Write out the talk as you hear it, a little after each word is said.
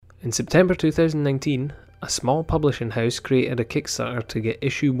In September 2019, a small publishing house created a Kickstarter to get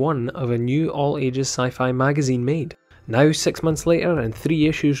issue 1 of a new all-ages sci-fi magazine made. Now, 6 months later and 3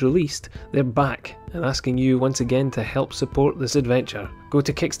 issues released, they're back and asking you once again to help support this adventure. Go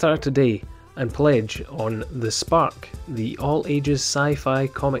to Kickstarter today and pledge on The Spark, the all-ages sci-fi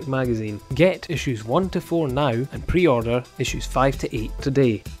comic magazine. Get issues 1 to 4 now and pre-order issues 5 to 8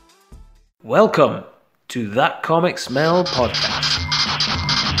 today. Welcome to That Comic Smell podcast.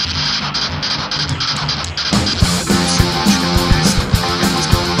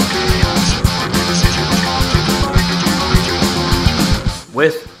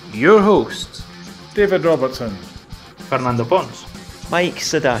 With your hosts, David Robertson, Fernando Pons, Mike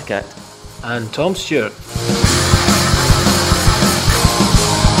Sadakat, and Tom Stewart.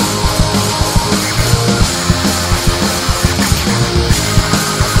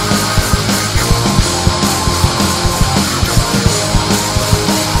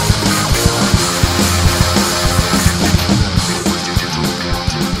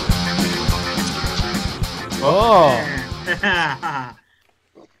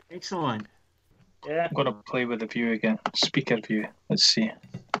 Excellent. Yeah. I'm going to play with the view again. Speaker view. Let's see.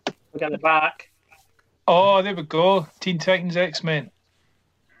 Look at the back. Oh, there we go. Teen Titans X-Men.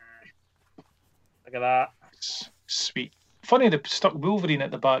 Look at that. Sweet. Funny they stuck Wolverine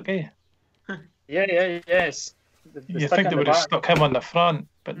at the back, eh? Yes. You think they would have stuck him on the front,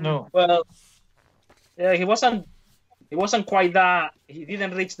 but no. Well, yeah, he wasn't quite that. He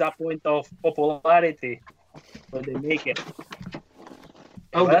didn't reach that point of popularity when they make it.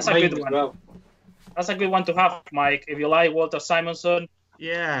 Oh, that's a good one. Well. That's a good one to have, Mike. If you like Walter Simonson,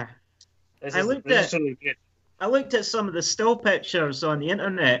 Yeah. this I is looked really good. I looked at some of the still pictures on the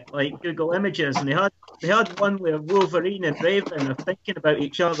internet, like Google Images, and they had one where Wolverine and Raven are thinking about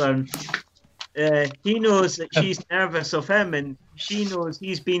each other. And, he knows that she's nervous of him, and she knows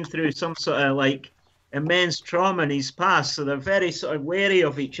he's been through some sort of like immense trauma in his past, so they're very sort of wary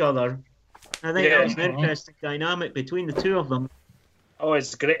of each other. I think that was an interesting dynamic between the two of them. Oh,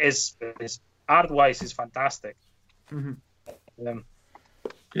 it's great. It's art-wise, it's fantastic. Mm-hmm.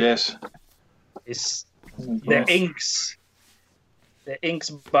 Yes. It's the inks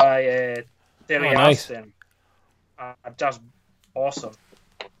by Terry nice. Austin are just awesome.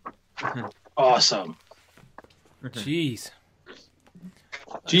 Awesome. Jeez.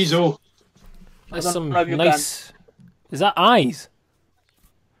 Jeez, That's I don't some know if you nice... Is that eyes?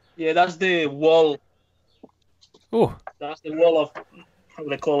 Yeah, that's the wall. Oh, That's the wall of, how do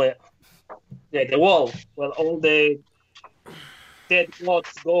they call it? Yeah, the wall where all the dead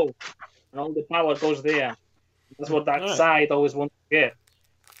plots go and all the power goes there. That's what that Right. side always wants to get.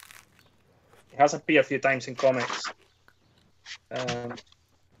 It has appeared a few times in comics.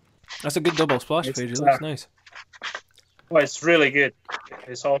 that's a good double splash It's, page. It looks nice. Well, it's really good.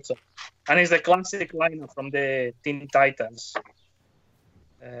 It's awesome. And it's the classic lineup from the Teen Titans.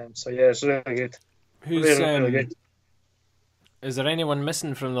 So yeah, it's really good. Who's Really good. Is there anyone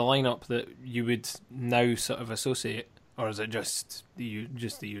missing from the lineup that you would now sort of associate, or is it just the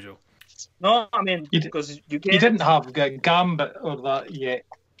usual? No, I mean, You d- because you You get... didn't have Gambit or that yet.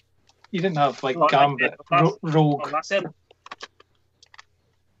 You didn't have like No, Gambit, Rogue. That's it.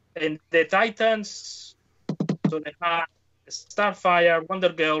 And the Titans, so they had Starfire, Wonder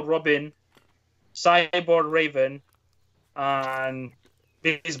Girl, Robin, Cyborg, Raven, and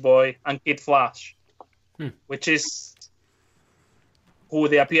Beast Boy, and Kid Flash, which is who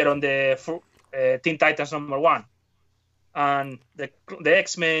they appear on the Teen Titans #1. And the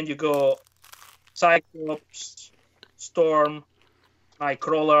X-Men, you go Cyclops, Storm,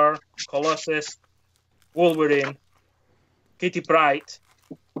 Nightcrawler, Colossus, Wolverine, Kitty Pryde,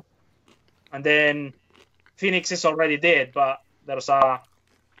 and then Phoenix is already dead, but there's a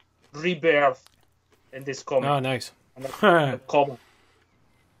rebirth in this comic. Oh, nice. And that's common.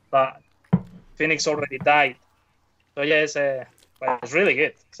 But Phoenix already died. So yeah, it's really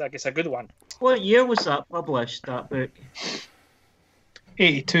good. It's a good one. What year was that published, that book?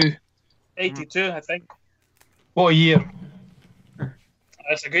 82. 82, I think. What a year.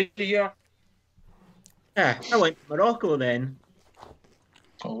 That's a good year. Yeah, I went to Morocco then.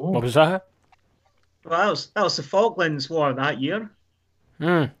 Oh. What was that? Well, that was the Falklands War that year.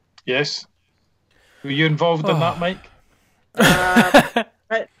 Yes. Were you involved in that, Mike?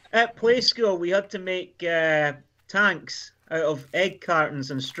 At play school, we had to make tanks out of egg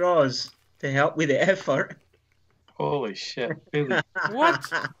cartons and straws to help with the effort. Holy shit. Really?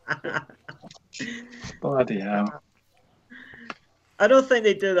 What? Bloody hell. I don't think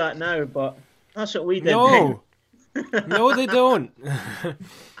they do that now, but that's what we did. No. No, they don't.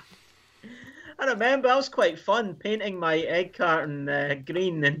 I remember that was quite fun painting my egg carton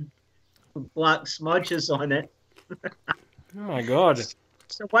green and black smudges on it. Oh my god. It's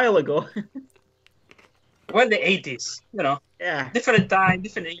a while ago. Well, the 80s, you know, Yeah. different time,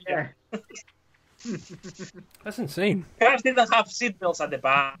 different era. Yeah. That's insane. Cars didn't have seatbelts at the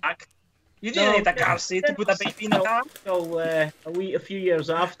back. You didn't No, need a car seat to put a baby in the car. Until a few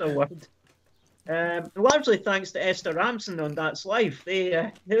years afterward. Largely thanks to Esther Ramson on That's Life.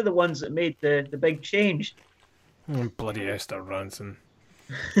 They're the ones that made the big change. Oh, bloody Esther Ranson.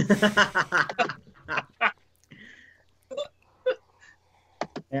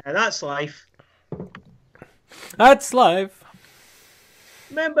 Yeah, that's life. That's life.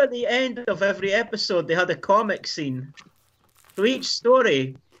 Remember at the end of every episode, they had a comic scene. So each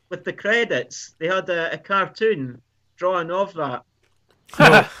story, with the credits, they had a cartoon drawing of that.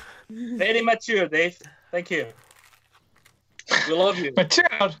 Very mature, Dave. Thank you. We love you.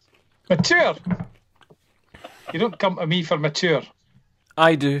 Mature. You don't come to me for mature.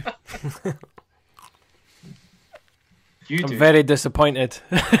 I do. You I'm do. very disappointed.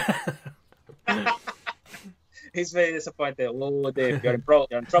 He's very disappointed. Oh, Dave, you're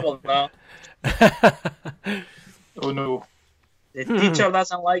in trouble now. Oh no. The teacher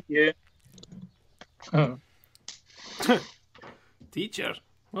doesn't like you. Teacher.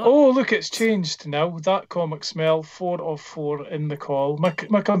 Oh, look, it's changed now. That comic smell, 4 of 4 in the call. My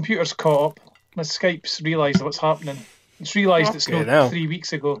computer's caught up. My Skype's realised what's happening. It's realised it's Okay, not now. 3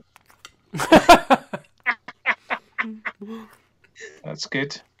 weeks ago. That's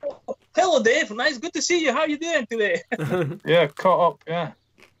good. Hello, Dave. Nice, good to see you. How are you doing today? Yeah, caught up, yeah.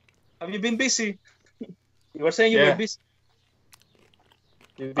 Have you been busy? You were saying you Yeah. were busy.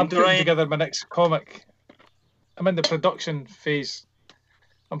 You've been I'm putting trying. together my next comic. I'm in the production phase.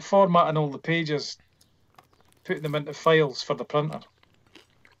 I'm formatting all the pages, putting them into files for the printer.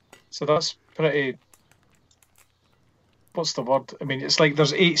 So that's pretty... What's the word? I mean, it's like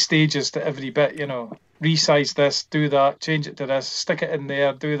there's 8 stages to every bit, you know. Resize this, do that, change it to this, stick it in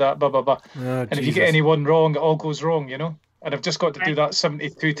there, do that, blah, blah, blah. Oh, And if you get any one wrong, it all goes wrong, you know. And I've just got to do that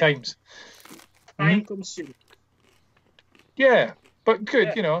 72 times. Time consuming. Yeah, but good,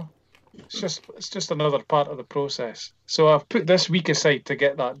 Yeah. you know. It's just another part of the process. So I've put this week aside to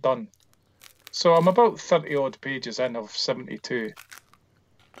get that done. So I'm about 30 odd pages in of 72.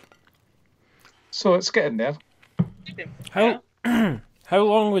 So it's getting there. How how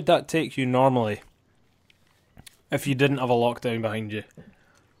long would that take you normally? If you didn't have a lockdown behind you?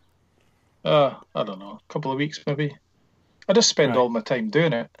 I don't know, a couple of weeks maybe. I just spend Right. all my time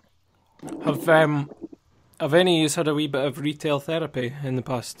doing it. Have any of you had a wee bit of retail therapy in the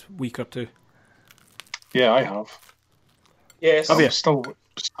past week or two? Yeah, I have. Yes, Have you? I'm still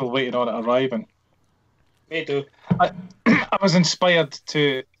waiting on it arriving. me too. I was inspired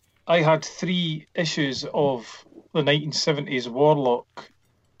to... I had 3 issues of the 1970s Warlock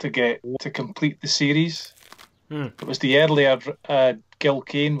to get to complete the series. It was the earlier Gil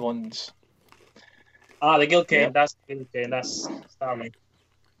Kane ones. Ah, the Gil Kane. Yeah. That's Gil Kane. That's Starling.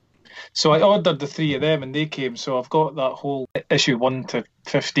 So I ordered the 3 of them and they came, so I've got that whole issue 1 to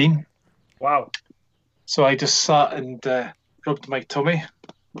 15. Wow. So I just sat and rubbed my tummy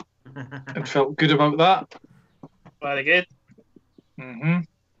and felt good about that. Very good. hmm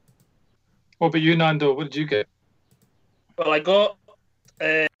What about you, Nando? What did you get? Well, I got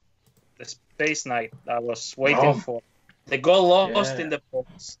the Space Knight that I was waiting Oh. for. They got lost Yeah. in the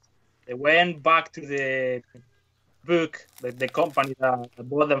post. They went back to the book, the company that I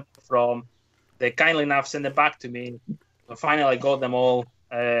bought them from. They kindly enough sent it back to me. So finally, I got them all.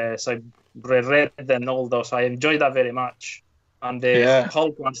 So I read them all those. So I enjoyed that very much. And the Yeah.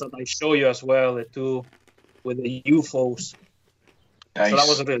 Hulk ones that I show you as well, the 2 with the UFOs. Nice. So that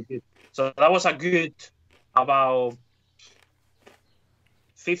was really good. So that was a good about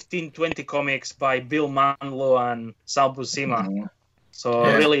 15, 20 comics by Bill Manlow and Sal Buscema. Mhm. So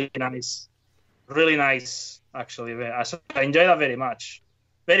Yeah. really nice actually. I enjoyed that very much.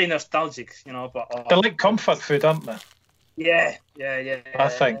 Very nostalgic, you know. But They're like comfort food, aren't they? yeah. I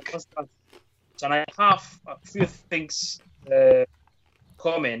think. So I have a few things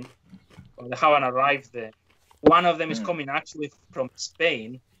coming, but they haven't arrived there. One of them is coming actually from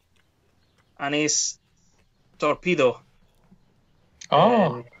Spain, and is Torpedo.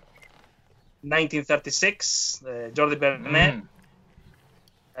 Oh. 1936, Jordi Bernet,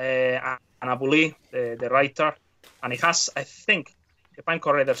 Mm. and Abouli, the writer. And it has, I think, if I'm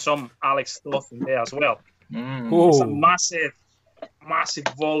correct, there's some Alex Toth in there as well. Mm. Oh. It's a massive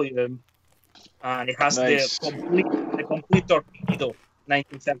volume, and it has Nice. the complete Torpedo,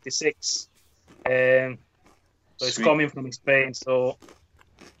 1936. So it's Sweet. coming from Spain. So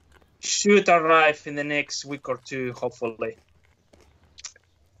should arrive in the next week or two, hopefully.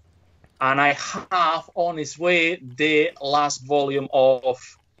 And I have on its way the last volume of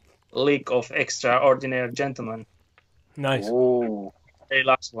League of Extraordinary Gentlemen. Nice. Oh, The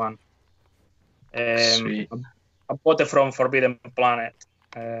last one. sweet. I bought it from Forbidden Planet.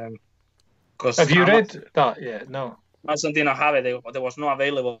 Have you read that yet? No. Amazon didn't have it. There was not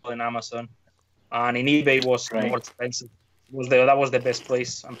available in Amazon. And in eBay it was Right. more expensive. That was the best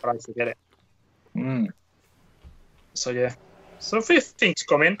place and price to get it. Mm, So yeah. So a few things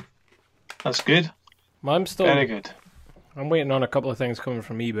coming. that's good. Well, I'm Very good. I'm waiting on a couple of things coming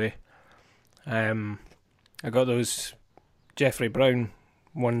from eBay. I got those Jeffrey Brown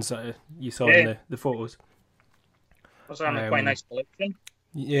ones that you saw in the photos. Also, a quite nice collection.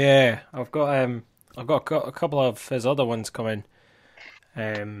 Yeah, I've got a couple of his other ones coming,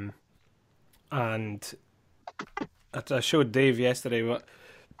 and I showed Dave yesterday. But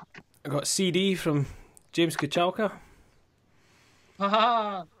I got a CD from James Kuchalka.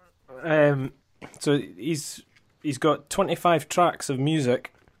 Haha. So he's got 25 tracks of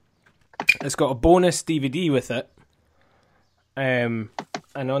music. It's got a bonus DVD with it. And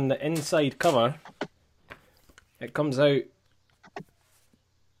on the inside cover, it comes out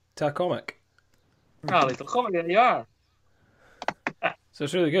to a comic. Little comic there you are. So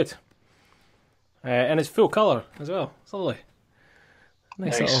it's really good. And it's full colour as well. It's lovely.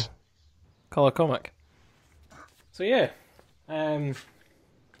 Nice little colour comic. So yeah.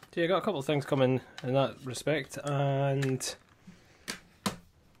 So I got a couple of things coming in that respect, and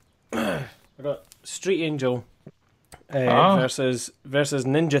I got Street Angel versus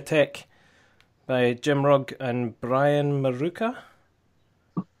Ninja Tech by Jim Rugg and Brian Maruka.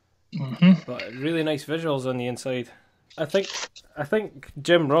 Mm-hmm. But really nice visuals on the inside. I think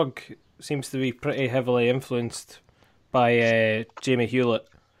Jim Rugg seems to be pretty heavily influenced by Jamie Hewlett,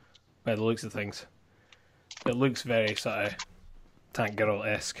 by the looks of things. It looks very sort of Tank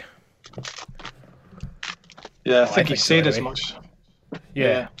Girl-esque. Yeah, I think he so said as anyway. much.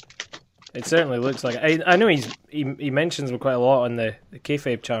 Yeah. It certainly looks like it. I know he mentions him quite a lot on the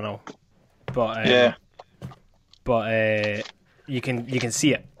Kayfabe channel, but you can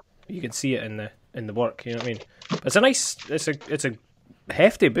see it. You can see it in the work. You know what I mean? It's a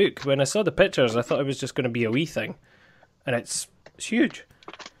hefty book. When I saw the pictures, I thought it was just going to be a wee thing, and it's huge.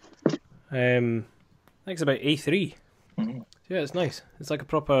 I think it's about A3. Mm-hmm. Yeah, it's nice. It's like a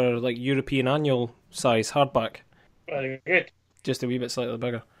proper like European annual size hardback, Very good. just a wee bit slightly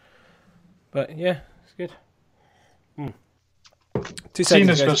bigger. But yeah, it's good. 2 Seeing seconds,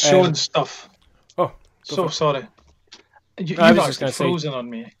 as we're guys. showing stuff. Oh, So sorry. You've I was just actually gonna say- frozen on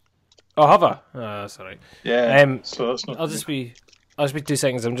me. Oh, have I? Oh, that's alright. Yeah. So that's not. I'll just be 2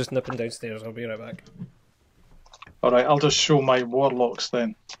 seconds. I'm just nipping downstairs. I'll be right back. All right. I'll just show my warlocks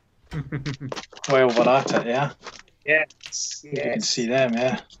then. While we're at it, yeah. Yes. You can see them,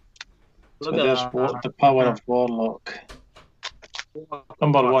 yeah. So Look at there's that. the power of warlock.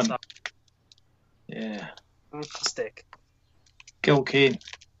 Number 1. Yeah. Fantastic. Gil Kane.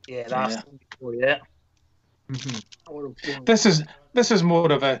 Yeah, that's Yeah. cool, yeah. This is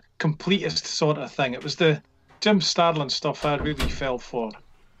more of a completist sort of thing. It was the Jim Starlin stuff I really fell for.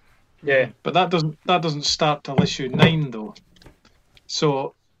 Yeah. But that doesn't start till issue 9 though.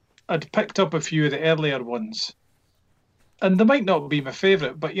 So I'd picked up a few of the earlier ones. And they might not be my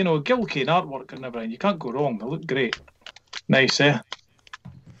favourite, but you know, Gil Kane artwork and everything, you can't go wrong. They look great. Nice, eh?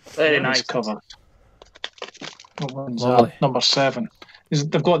 Very nice. cover. What one's Lovely. that? Number 7.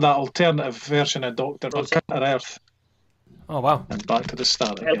 They've got that alternative version of Doctor Earth. Oh wow! And back to the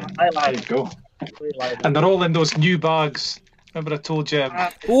start I again. like There you go. Really like it. And they're all in those new bags. Remember I told you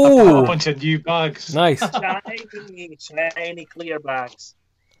a Ooh, bunch of new bags. nice. shiny clear bags.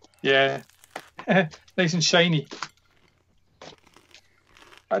 Yeah. Nice and shiny.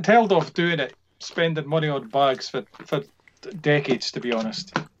 I'd held off doing it, spending money on bags for decades, to be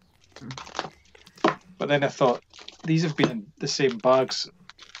honest. But then I thought, these have been in the same bags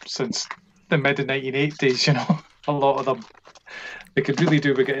since the mid 1980s, you know, a lot of them. They could really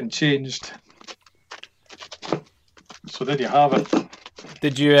do with getting changed. So there you have it.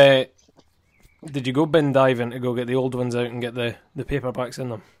 Did you go bin diving to go get the old ones out and get the paperbacks in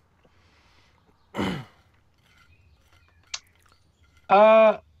them?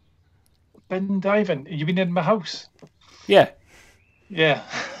 Bin diving. You been in my house? Yeah. Yeah.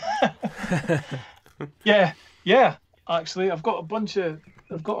 yeah. Actually, I've got a bunch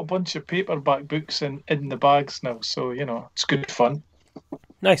of paperback books in the bags now, so you know it's good fun.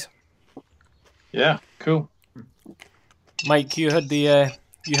 Nice. Yeah, cool. Mike, you had the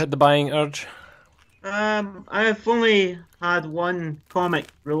buying urge. I've only had one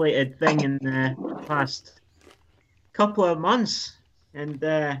comic-related thing in the past couple of months, and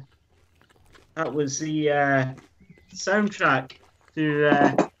that was the soundtrack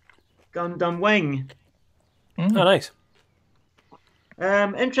to Gundam Wing. Oh, nice.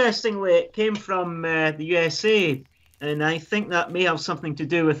 Interestingly, it came from the USA, and I think that may have something to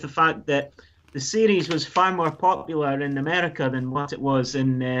do with the fact that the series was far more popular in America than what it was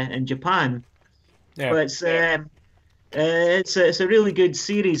in Japan. Yeah. But it's a really good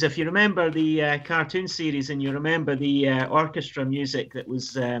series. If you remember the cartoon series and you remember the orchestra music that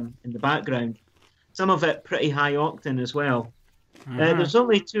was in the background, some of it pretty high octane as well. There's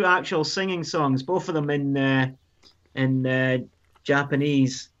only 2 actual singing songs, both of them in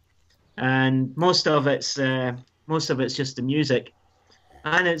Japanese, and most of it's just the music,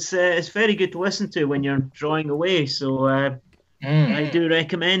 and it's very good to listen to when you're drawing away. So I do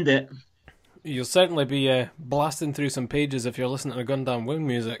recommend it. You'll certainly be blasting through some pages if you're listening to Gundam Wing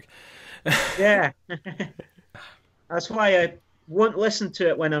music. Yeah, that's why I won't listen to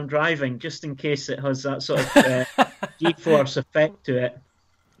it when I'm driving, just in case it has that sort of G-force effect to it.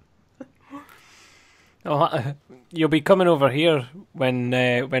 Oh, you'll be coming over here when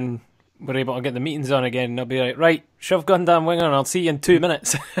we're able to get the meetings on again, and I'll be like, right, shove Gundam Wing on, I'll see you in 2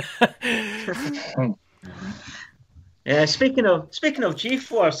 minutes. Yeah, speaking of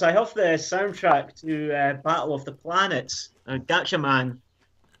G-force, I have the soundtrack to Battle of the Planets, Gatchaman.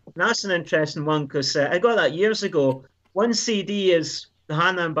 That's an interesting one because I got that years ago. One CD is the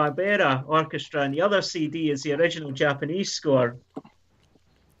Hanna-Barbera Orchestra, and the other CD is the original Japanese score.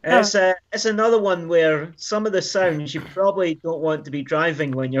 It's another one where some of the sounds you probably don't want to be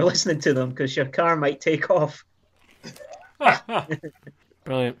driving when you're listening to them because your car might take off.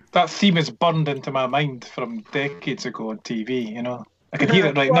 Brilliant. That theme is burned into my mind from decades ago on TV, you know. I can hear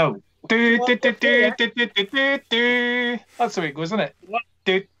it right now. That's the way it goes, isn't it?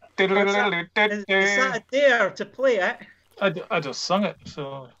 Is that a dare to play it? I just sung it,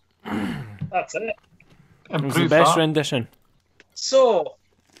 so... That's it. It was the best rendition. So,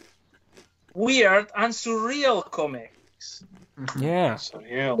 weird and surreal comics. Yeah.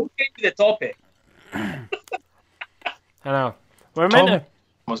 Surreal. Who gave you the topic? I know. We're meant to...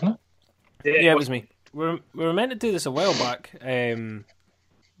 Wasn't it? Yeah, it was me. We were meant to do this a while back,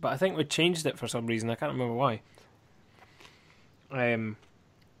 but I think we changed it for some reason. I can't remember why.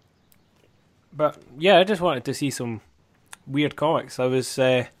 But yeah, I just wanted to see some weird comics. I was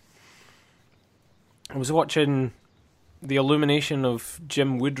watching The Illumination of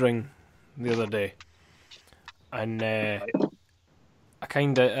Jim Woodring the other day, and I'd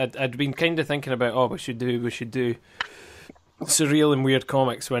been kind of thinking about, we should do surreal and weird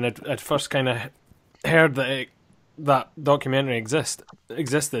comics when I'd first kind of heard that that documentary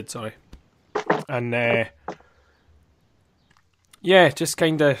existed. Sorry, and just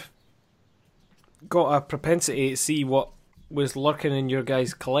kind of got a propensity to see what was lurking in your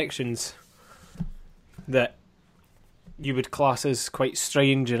guys' collections that you would class as quite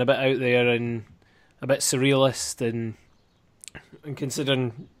strange and a bit out there and a bit surrealist, and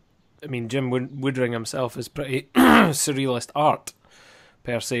considering, I mean, Jim Woodring himself is pretty surrealist art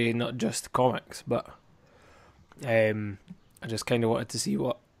per se, not just comics, but I just kind of wanted to see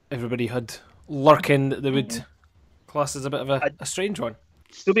what everybody had lurking that they would class as a bit of a strange one.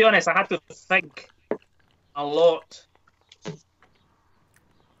 To be honest, I had to think a lot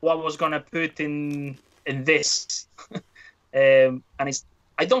what I was going to put in this. And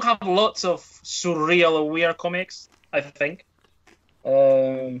I don't have lots of surreal or weird comics, I think.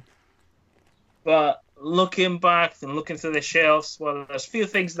 But looking back and looking through the shelves, well, there's a few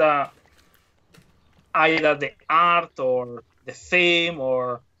things that either the art or the theme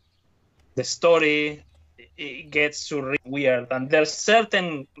or the story, it gets surreal weird. And there's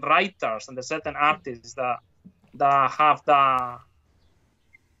certain writers and there's certain artists that have that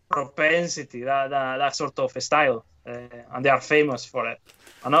propensity, that sort of style, and they are famous for it.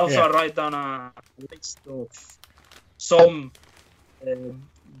 And also I write down a list of some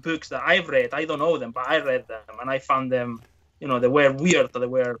books that I've read. I don't know them, but I read them and I found them, they were weird, or they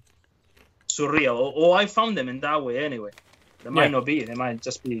were surreal, or I found them in that way anyway. They might not be, they might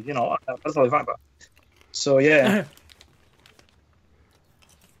just be, that's totally fine. But so yeah.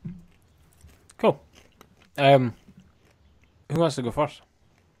 Cool. Who wants to go first?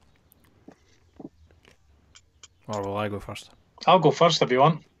 Or will I go first? I'll go first if you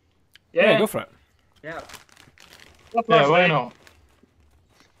want. Yeah, go for it. Yeah. Yeah, why not?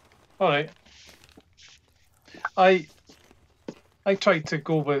 Alright. I tried to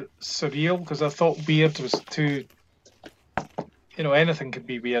go with surreal because I thought weird was too... anything could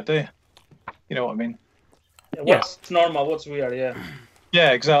be weird, eh? You know what I mean? What's normal? What's weird? Yeah.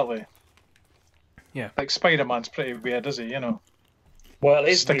 Yeah, exactly. Yeah. Like Spider-Man's pretty weird, is he? You know, Well,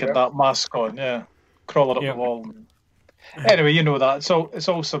 it's sticking weird. that mask on, yeah, crawling up Yep. the wall. Anyway, you know that it's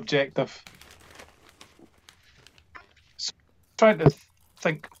all subjective. So, trying to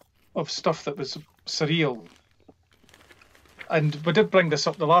think of stuff that was surreal, and we did bring this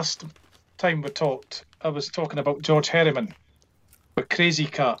up the last time we talked. I was talking about George Herriman with Crazy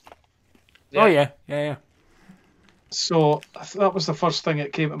Cat. Oh yeah. So that was the first thing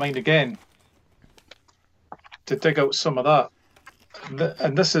that came to mind again, to dig out some of that.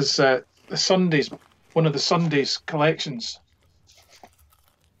 And this is the Sundays, one of the Sundays collections.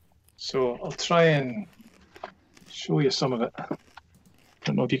 So I'll try and show you some of it.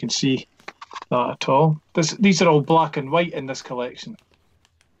 Don't know if you can see that at all. These are all black and white in this collection.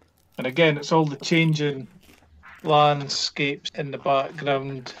 And again, it's all the changing landscapes in the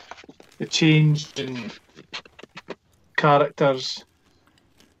background, the change in characters,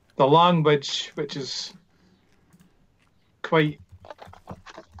 the language, which is quite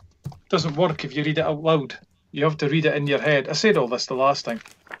doesn't work if you read it out loud. You have to read it in your head. I said all this the last time,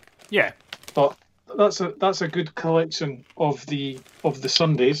 Yeah. but that's a good collection of the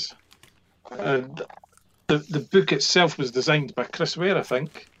Sundays. And the book itself was designed by Chris Ware, I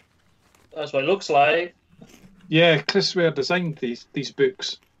think. That's what it looks like. Yeah, Chris Ware designed these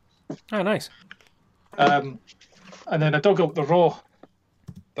books. Oh, nice. And then I dug up the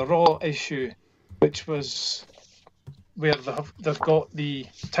raw issue, which was where they've got the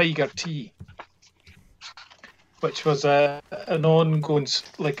Tiger Tea, which was an ongoing,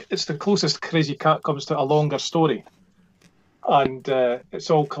 like, it's the closest Crazy Cat comes to a longer story, and it's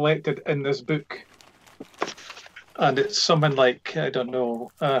all collected in this book, and it's something like, I don't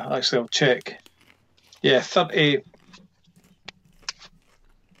know, actually I'll check. Yeah, 30.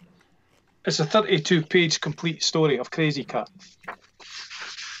 It's a 32-page complete story of Crazy Cat.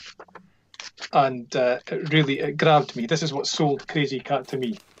 And it grabbed me. This is what sold Crazy Cat to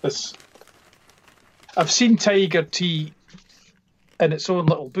me. I've seen Tiger Tea in its own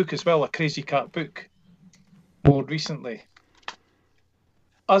little book as well, a Crazy Cat book, more recently.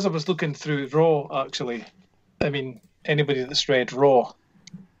 As I was looking through Raw, actually, I mean, anybody that's read Raw,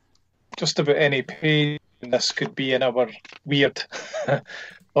 just about any page in this could be in our weird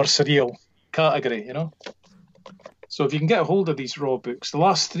or surreal category, you know? So if you can get a hold of these Raw books, the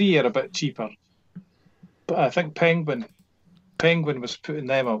last 3 are a bit cheaper. But I think Penguin was putting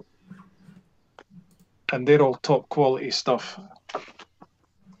them out. And they're all top quality stuff.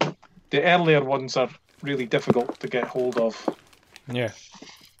 The earlier ones are really difficult to get hold of. Yeah.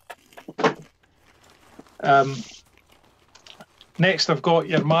 Next, I've got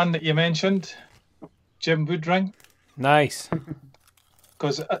your man that you mentioned, Jim Woodring. Nice.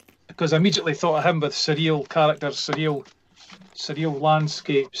 Because I immediately thought of him with surreal characters, surreal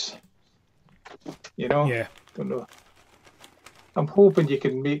landscapes. You know? Yeah. Don't know. I'm hoping you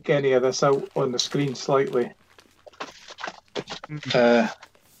can make any of this out on the screen slightly.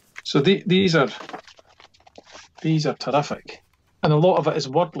 So these are terrific, and a lot of it is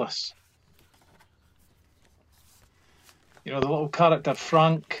wordless. You know, the little character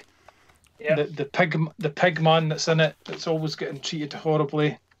Frank, the pig man that's in it, that's always getting treated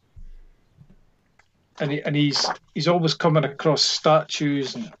horribly, and he's always coming across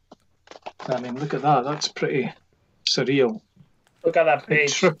statues, and I mean, look at that. That's pretty surreal. Look at that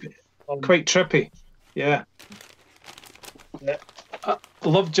page. Quite trippy. Yeah. Yeah. I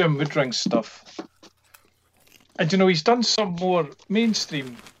love Jim Woodring's stuff. And you know, he's done some more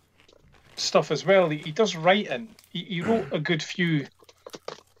mainstream stuff as well. He does writing. He wrote a good few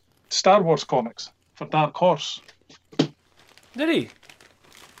Star Wars comics for Dark Horse. Did he?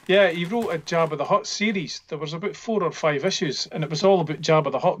 Yeah, he wrote a Jabba the Hutt series. There was about 4 or 5 issues, and it was all about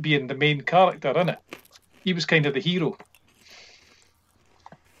Jabba the Hutt being the main character in it. He was kind of the hero.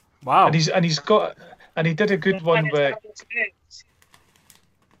 Wow. And he did a good one with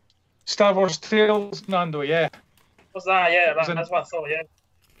Star Wars Tales, Nando, yeah. What's that? Yeah, that's what I thought,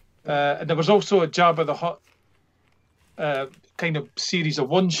 yeah. And there was also a Jabba the Hutt kind of series of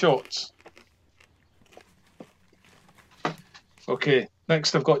one-shots. Okay,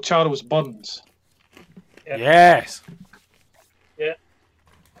 next I've got Charles Burns. Yeah. Yes. Yeah.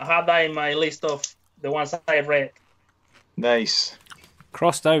 I had that in my list of the ones I've read. Nice.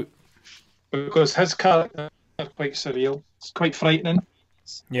 Crossed out. Because his character is quite surreal. It's quite frightening.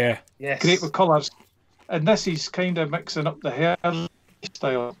 Yeah. Yes. Great with colours. And this he's kind of mixing up the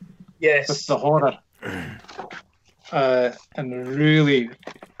hairstyle Yes. with the horror. And really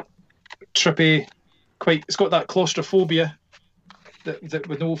trippy. It's got that claustrophobia that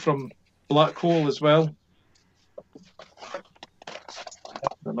we know from Black Hole as well.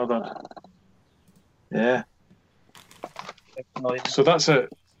 Another. Yeah. So that's it.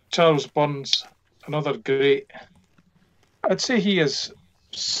 Charles Burns, another great. I'd say he is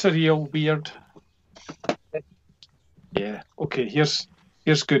surreal weird. Yeah. Okay. Here's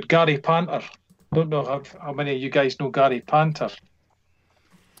good. Gary Panter. Don't know how many of you guys know Gary Panter.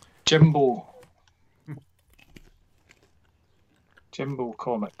 Jimbo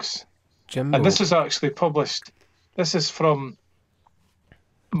Comics. Jimbo. And this is actually published. This is from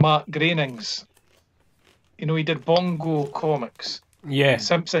Matt Groening's. You know, he did Bongo Comics. Yeah.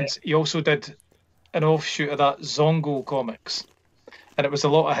 Simpsons. He also did an offshoot of that, Zongo Comics. And it was a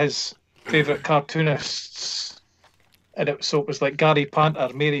lot of his favourite cartoonists. And it was like Gary Panter,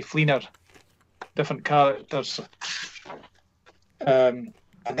 Mary Fleener, different characters. And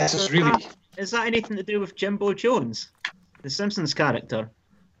this is really... Is that anything to do with Jimbo Jones, the Simpsons character?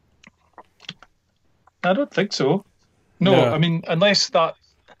 I don't think so. No. I mean, unless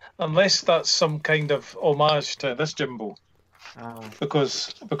that's some kind of homage to this Jimbo.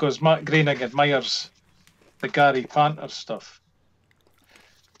 Because Matt Groening admires the Gary Panter stuff.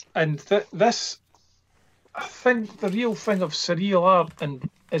 And this, I think the real thing of surreal art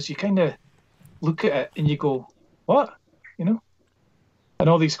is you kind of look at it and you go, what? You know? And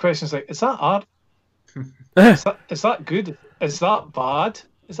all these questions like, is that art? is that good? Is that bad?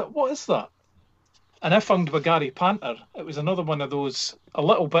 What is that? And I found with Gary Panter, it was another one of those, a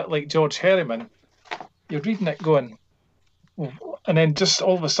little bit like George Herriman. You're reading it going, and then just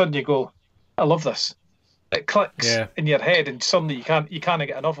all of a sudden you go, I love this. It clicks in your head, and suddenly you can't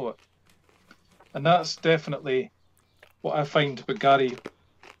get enough of it. And that's definitely what I find with Gary.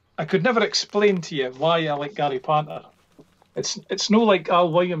 I could never explain to you why I like Gary Panter. It's no like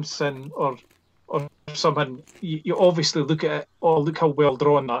Al Williamson or something. You obviously look at it, oh, look how well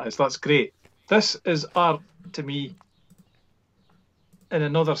drawn that is. That's great. This is art to me in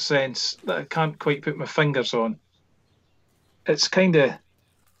another sense that I can't quite put my fingers on. It's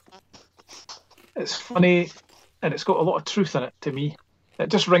it's funny, and it's got a lot of truth in it to me. It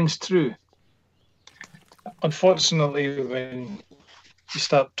just rings true. Unfortunately, when you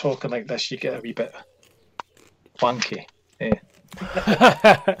start talking like this, you get a wee bit wanky. Yeah.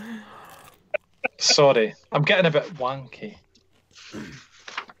 Sorry, I'm getting a bit wanky.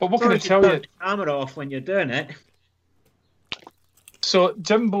 But what can I tell you? Camera off when you're doing it. So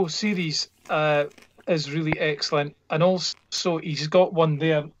Jimbo series is really excellent, and also he's got one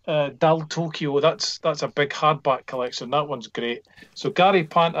there, Dal Tokyo. That's a big hardback collection. That one's great. So Gary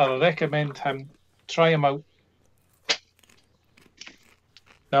Panter, I recommend him. Try him out.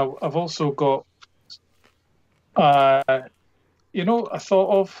 Now I've also got, I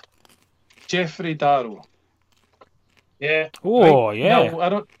thought of Jeffrey Darrow. Yeah. Oh, right? yeah.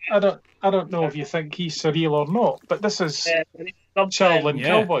 No, I don't know if you think he's surreal or not, but this is Shaolin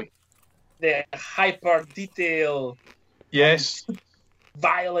Cowboy. The hyper detail. Yes.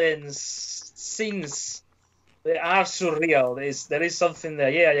 Violence scenes. They are surreal. There is something there.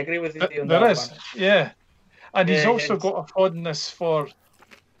 Yeah, I agree with you. On there that is. one. Yeah. And he's also got a fondness for,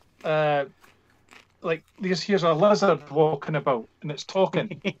 like, here's a lizard walking about and it's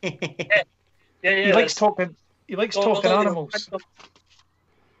talking. Yeah. He likes talking. He likes talking animals.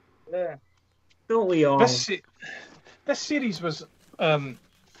 Yeah. Don't we all? This series was,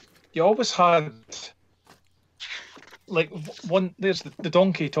 you always had, like, one, there's the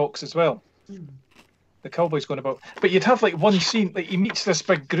donkey talks as well. The cowboy's going about. But you'd have, like, one scene, like, he meets this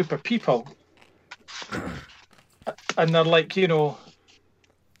big group of people. And they're like, they're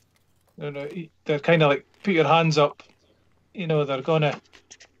kind of like, put your hands up.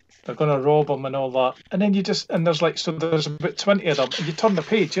 They're gonna rob him and all that. And then there's about 20 of them. And you turn the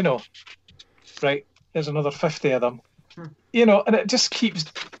page, right, there's another 50 of them. And it just keeps...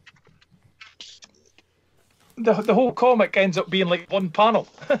 The whole comic ends up being like one panel.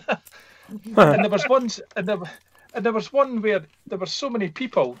 And there was one where there were so many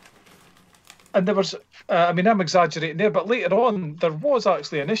people, and there was, I'm exaggerating there, but later on there was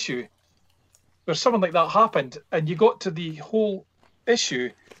actually an issue where something like that happened, and you got to the whole issue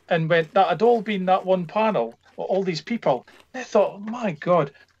and went, that had all been that one panel, all these people. And I thought, oh my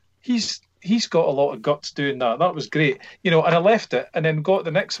God, he's got a lot of guts doing that. That was great. And I left it and then got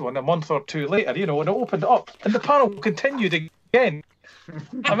the next one a month or two later, and it opened it up and the panel continued again.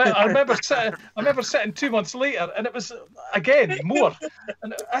 I remember sitting 2 months later and it was again more.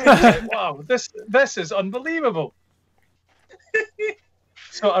 And I was like, wow, this is unbelievable.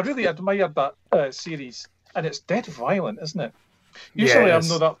 So I really admired that series, and it's dead violent, isn't it? Usually I'm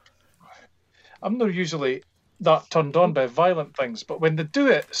not usually that turned on by violent things, but when they do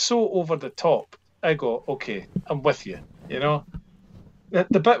it so over the top, I go, okay, I'm with you. You know,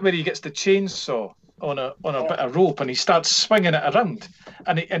 the bit where he gets the chainsaw on a bit of rope and he starts swinging it around,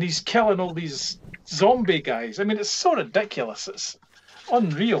 and he's killing all these zombie guys. I mean, it's so ridiculous. It's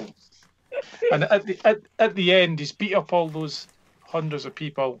unreal. And at the end, he's beat up all those hundreds of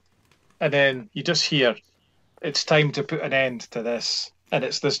people, and then you just hear, "It's time to put an end to this," and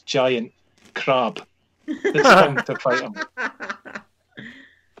it's this giant crab that's come to fight him.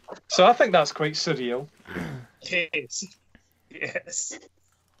 So I think that's quite surreal. Yes. Yes.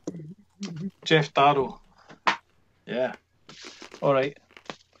 Jeff Darrow. Yeah. All right.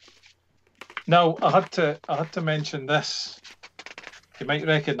 Now I had to mention this. You might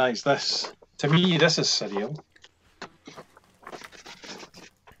recognise this. To me, this is surreal.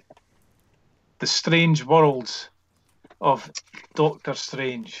 The Strange Worlds of Doctor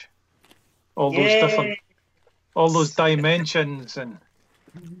Strange. All those dimensions and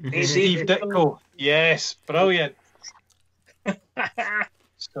Steve Ditko. Yes, brilliant.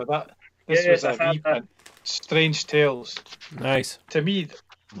 So this was a reprint. Strange Tales. Nice. To me,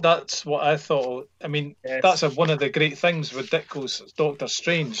 that's what I thought. I mean, that's one of the great things with Ditko's Doctor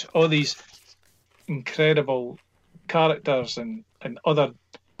Strange. All these incredible characters and other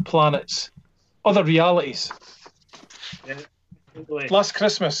planets, other realities. Yeah. Last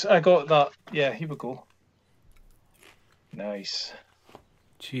Christmas, I got that. Yeah, here we go. Nice.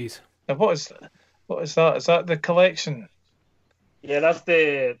 Jeez. Now, what is that? Is that the collection? Yeah, that's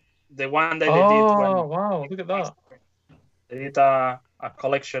the one that they did. Oh, wow, look at that. They did a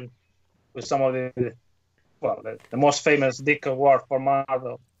collection with some of the most famous Ditko work for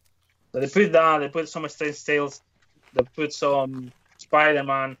Marvel. So they put that, they put some Strange Tales, they put some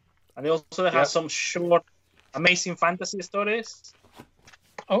Spider-Man, and they also have some short, amazing fantasy stories.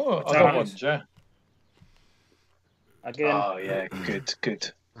 Oh, other ones, yeah. Again. Oh, yeah,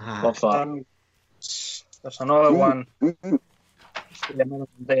 good. Love that. There's another one.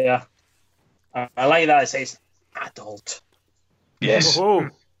 There. I like that. It says adult. Yes. Oh.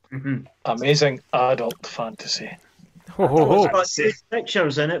 Amazing adult fantasy. Oh. Got these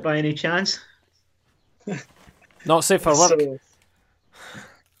pictures in it by any chance? Not safe for work. So,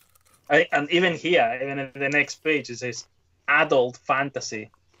 and even here, even in the next page, it says adult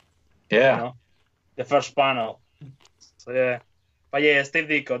fantasy. Yeah. You know, the first panel. So yeah. But yeah, Steve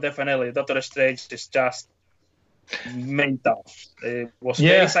Ditko, definitely. Doctor Strange is just mental. It was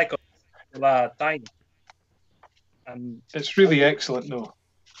very psycho at that time. And it's really excellent, though.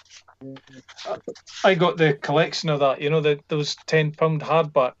 I got the collection of that. You know, those £10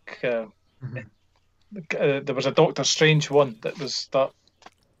 hardback. There was a Doctor Strange one that was that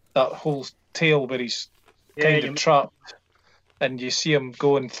whole tale where he's kind of trapped, and you see him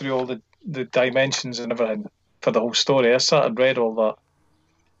going through all the dimensions and everything for the whole story. I sat and read all that.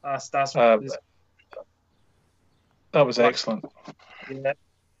 That was excellent. Yeah.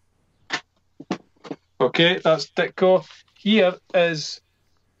 Okay, that's Ditko.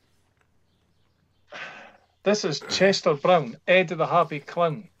 This is Chester Brown, Ed the Happy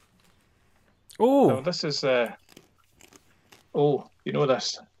Clown. Oh. No, this is you know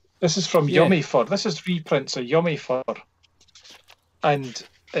this. This is from Yummy Fur. This is reprints of Yummy Fur. And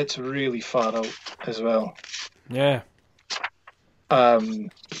it's really far out as well. Yeah.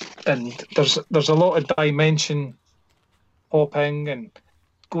 And there's a lot of dimension hopping and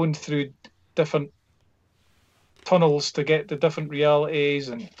going through different tunnels to get to different realities,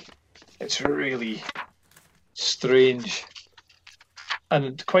 and it's really strange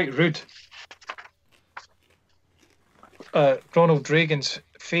and quite rude. Ronald Reagan's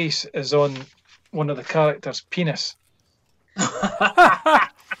face is on one of the characters' penis.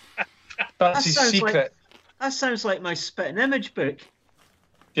 That's his secret. That sounds like my Spitting Image book.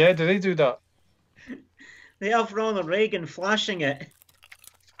 Yeah, did they do that? They have Ronald Reagan flashing it.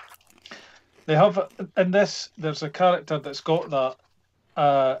 They have in this. There's a character that's got that,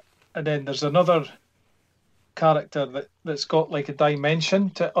 and then there's another character that's got like a dimension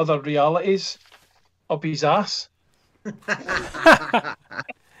to other realities up his ass. And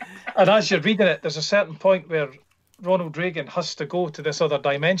as you're reading it, there's a certain point where Ronald Reagan has to go to this other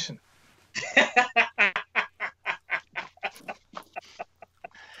dimension.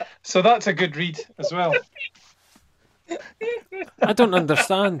 So that's a good read as well. I don't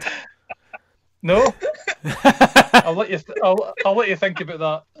understand. No? I'll let you. I'll let you think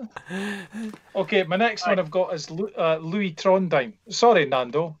about that. Okay, my next one I've got is Louis Trondheim. Sorry,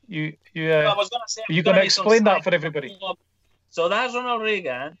 Nando. I was going to say. Are you going to explain that for everybody? So that's Ronald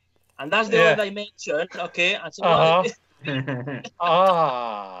Reagan, and that's the other dimension. Okay. And so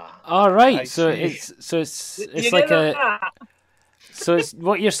All right, I so see. it's like so it's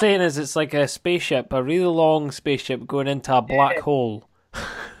what you're saying is it's like a spaceship, a really long spaceship going into a black hole.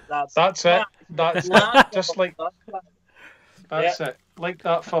 That's it. That's it. Just like that's it. Like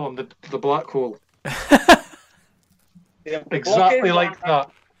that film, the Black Hole. Yeah, Exactly like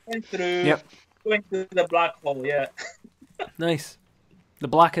that. Going through, Yep. going through the black hole. Yeah. Nice. The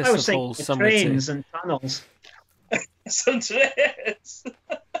blackest I was of holes, thinking some would trains say. and tunnels. Some trains.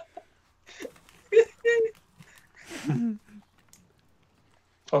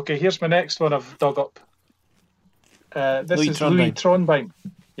 Okay, here's my next one I've dug up. This Louis is Louis Trondheim. Trondheim.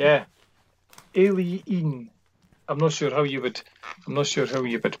 Yeah. Alien. I'm not sure how you would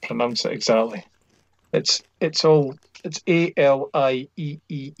pronounce it exactly. It's Alieeen.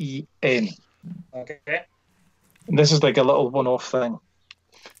 Okay. And this is like a little one-off thing.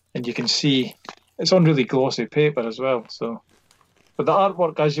 And you can see it's on really glossy paper as well. So, but the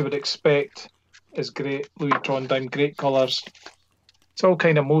artwork, as you would expect, is great. Louis Trondheim, great colours. It's all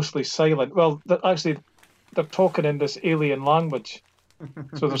kind of mostly silent. Well, they're talking in this alien language.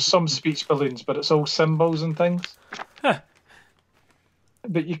 So there's some speech balloons, but it's all symbols and things. Huh.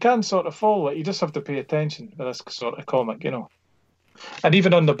 But you can sort of follow it. You just have to pay attention with this sort of comic, you know. And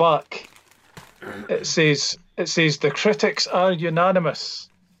even on the back, it says the critics are unanimous.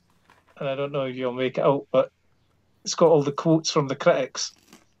 And I don't know if you'll make it out, but it's got all the quotes from the critics,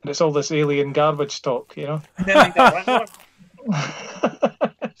 and it's all this alien garbage talk, you know.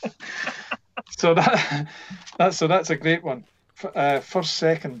 So that's a great one. First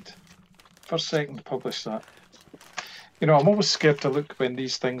second published that. You know, I'm always scared to look when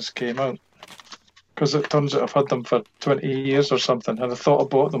these things came out, because it turns out I've had them for 20 years or something, and I thought I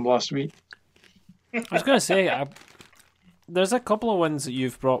bought them last week. I was going to say, there's a couple of ones that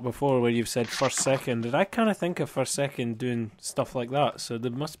you've brought before where you've said first second, and I kind of think of first second doing stuff like that, so they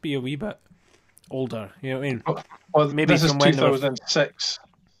must be a wee bit older, you know what I mean? Well, Maybe this is from when they were- 2006,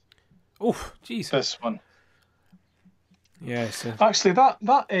 Oh, jeez. this one. Yeah, so Actually,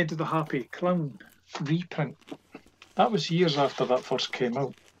 that Ed the Happy Clown reprint, that was years after that first came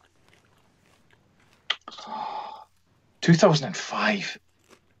out. 2005.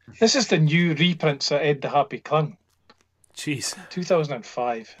 This is the new reprints of Ed the Happy Clown. jeez.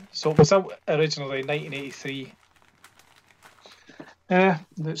 2005. So it was out originally 1983. Yeah,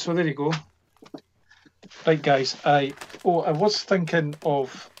 so there you go. Right, guys. I was thinking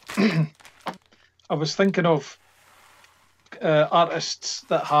of artists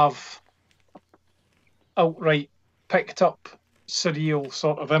that have outright picked up surreal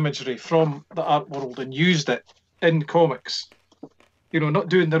sort of imagery from the art world and used it in comics. You know, not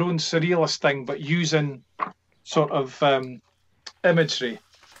doing their own surrealist thing, but using sort of imagery.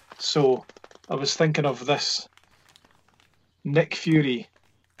 So I was thinking of this Nick Fury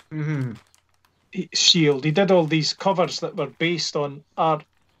Shield. He did all these covers that were based on art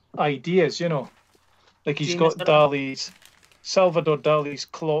ideas, you know. Like he's got Dali's, Salvador Dali's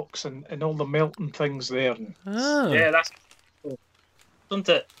clocks and all the melting things there. Oh. Yeah, that's cool. Don't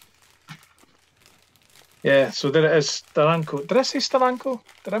it? Yeah, so there it is, Steranko. Did I say Steranko?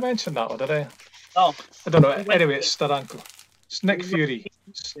 Did I mention that or did I? No. I don't know. Anyway, it's Steranko. It's Nick Fury.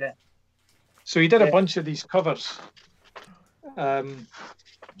 Yeah. So he did a Yeah. bunch of these covers.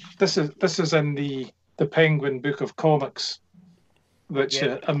 This is in the Penguin Book of Comics, which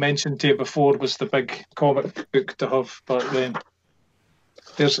Yeah. I mentioned to you before was the big comic book to have back then.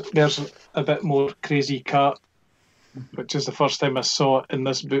 There's a bit more Crazy Cat, which is the first time I saw it in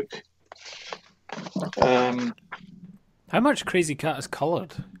this book. How much Crazy Cat is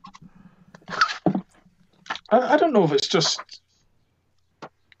coloured? I don't know if it's just.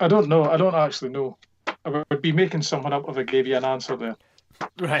 I don't know. I don't actually know. I would be making someone up if I gave you an answer there.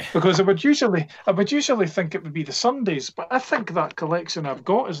 Right. Because I would usually think it would be the Sundays, but I think that collection I've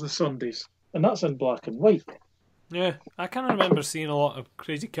got is the Sundays, and that's in black and white. Yeah, I kind of remember seeing a lot of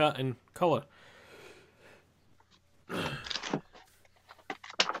Crazy Cat in colour.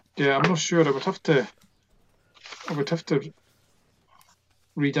 Yeah, I'm not sure. I would have to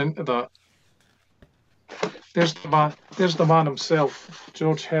read into that. There's the man himself,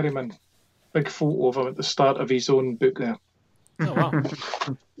 George Herriman. Big photo of him at the start of his own book there. Oh, wow.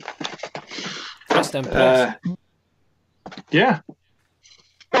 Just impressed. Yeah.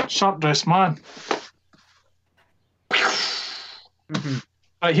 Sharp dressed man.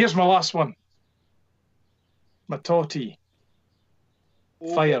 Right, here's my last one. Matoti.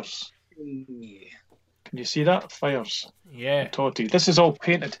 Fires. Can you see that? Fires. Yeah. Matoti. This is all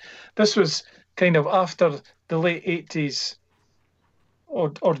painted. This was kind of after the late 80s or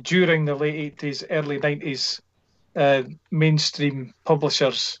during the late 80s, early 90s mainstream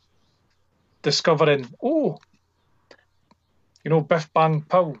publishers discovering, Biff Bang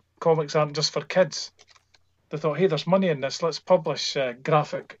Pow comics aren't just for kids. They thought, hey, there's money in this. Let's publish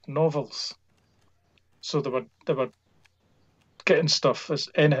graphic novels. So they were getting stuff as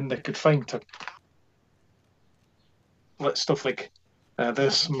anything they could find to let stuff like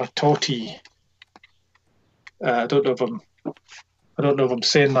this Matoti. I don't know if I'm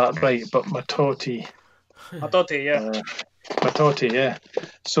saying that right, but Matoti. Matoti, yeah. Matoti, yeah.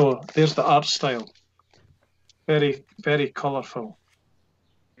 So there's the art style. Very, very colourful.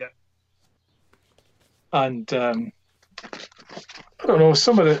 Yeah. And I don't know,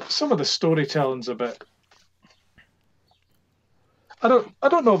 some of the storytelling's a bit. I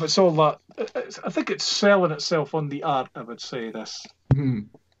don't know if it's all that. I think it's selling itself on the art. I would say this.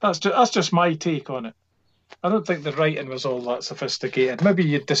 That's just my take on it. I don't think the writing was all that sophisticated. Maybe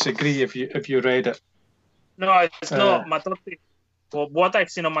you'd disagree if you read it. No, it's not Matoti. Well, what I've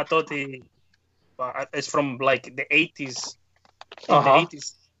seen on Matoti is from like the 80s. In the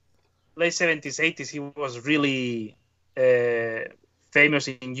 80s, late 70s, 80s, he was really famous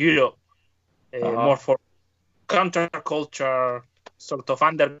in Europe. More for counterculture, sort of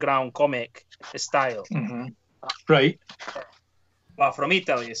underground comic style. Right. But from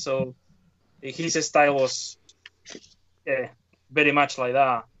Italy, so his style was very much like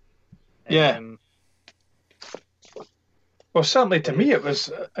that. Yeah. Well, certainly to me, it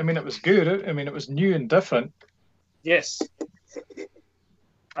was. I mean, it was good. I mean, it was new and different. Yes.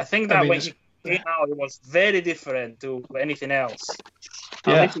 I think that when he came out, it was very different to anything else.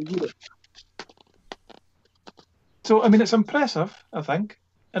 Yeah. So, I mean, it's impressive, I think,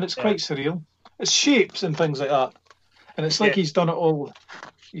 and it's quite surreal. It's shapes and things like that, and it's like he's done it all.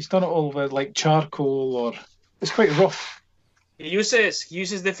 He's done it all with like charcoal, or it's quite rough. He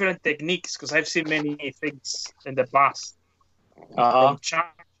uses different techniques because I've seen many things in the past. From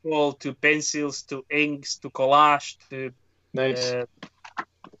charcoal to pencils to inks to collage to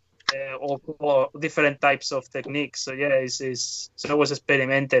all different types of techniques. So it's always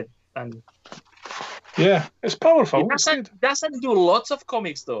experimented and it's powerful. It doesn't do lots of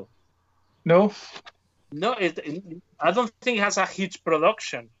comics though. No, I don't think it has a huge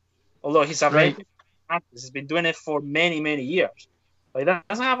production. Although he's a very artist, he's been doing it for many years. But it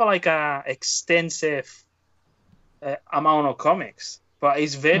doesn't have like a extensive amount of comics, but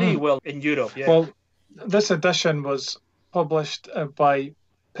it's very well in Europe. Yeah. Well, this edition was published by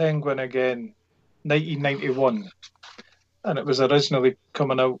Penguin again, 1991, and it was originally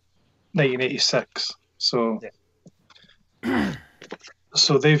coming out 1986. So,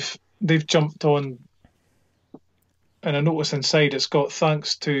 so they've jumped on, and I notice inside it's got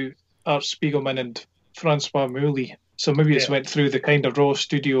thanks to Art Spiegelman and Francois Mouly. So maybe it's went through the kind of raw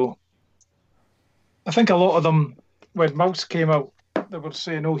studio. I think a lot of them, when Mouse came out, they were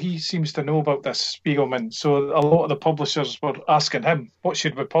saying, "Oh, he seems to know about this Spiegelman." So a lot of the publishers were asking him, "What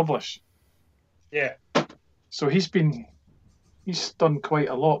should we publish?" Yeah. So he's done quite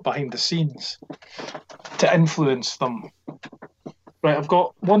a lot behind the scenes to influence them. Right, I've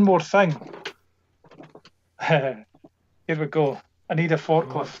got one more thing. Here we go. I need a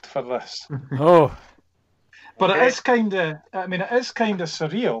forklift for this. Oh. But it is kind of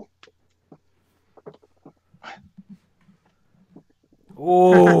surreal.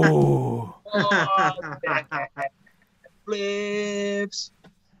 Oh. Flips.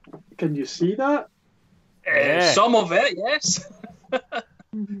 Can you see that? Some of it, yes.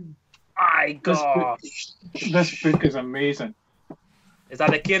 My gosh. This book is amazing. Is that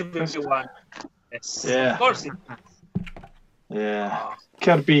the Kirby one? Yes. Yeah. Of course. Yeah.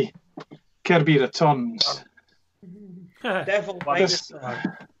 Kirby Returns. Devil This-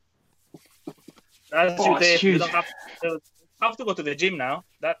 That's Oh, your it's day. You huge. don't have to go to the gym now.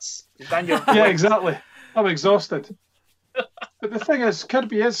 You've done your Yeah, exactly. I'm exhausted. But the thing is,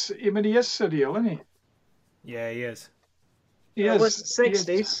 Kirby is surreal, isn't he? Yeah, he is. He It is. was He is.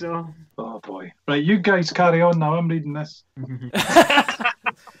 60s, so. Oh boy. Right, you guys carry on now. I'm reading this.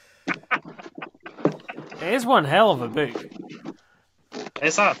 It is one hell of a book.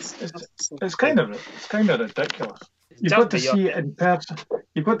 It's hard. It's kind of ridiculous. You've got to see it in person.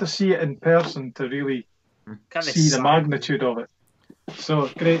 You've got to see it in person to really see the magnitude of it. So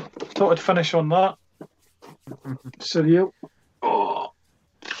great. Thought I'd finish on that. Surreal. Oh.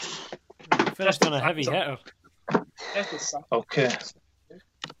 Finished on a heavy hitter. Okay.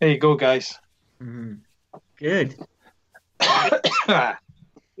 There you go, guys. Good. Good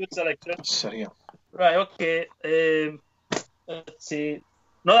selection. Surreal. Right, okay. Let's see.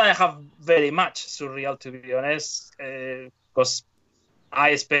 Not that I have very much surreal, to be honest, because I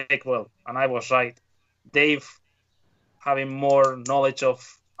expect, and I was right, Dave having more knowledge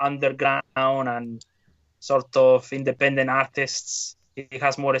of underground down and sort of independent artists. He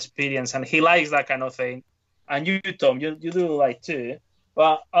has more experience and he likes that kind of thing. And you, Tom, you do like too.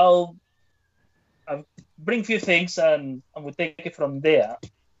 But I'll bring a few things and we'll take it from there.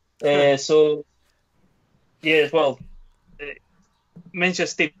 So, yes, well, mention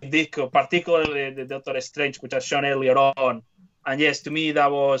Steve Ditko, particularly the Doctor Strange, which I shown earlier on. And yes, to me,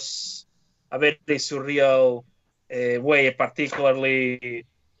 that was a very surreal way, particularly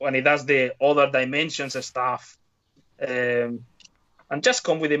when he does the other dimensions and stuff. And just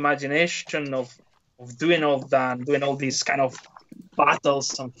come with imagination of doing all that, doing all these kind of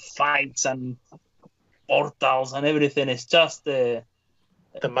battles and fights and portals and everything. It's just the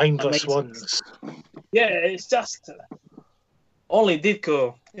mindless amazing. ones. Yeah, it's just only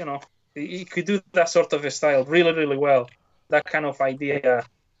Ditko, he could do that sort of a style really, really well. That kind of idea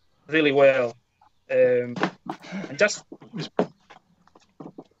really well. And just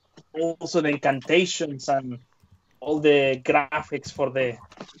also the incantations and all the graphics for the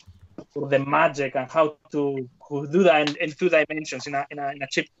magic and how to do that in 2 dimensions in a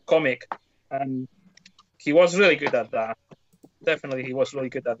cheap comic. And he was really good at that. Definitely, he was really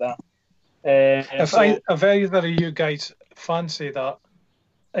good at that. If either of you guys fancy that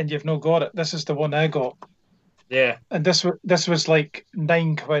and you've not got it, this is the one I got. Yeah. And this was like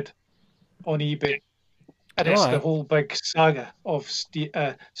 £9 on eBay. And it's the whole big saga of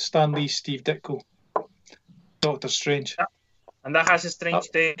Stan Lee, Steve Ditko, Doctor Strange. And that has a Strange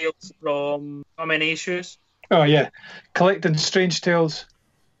Tales from how many issues? Oh, yeah. Collecting Strange Tales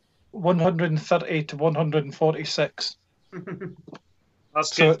 130 to 146.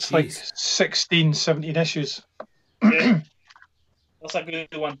 That's so good. it's like 16, 17 issues. Yeah. That's a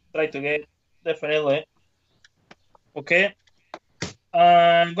good one. Try to get, definitely. Okay.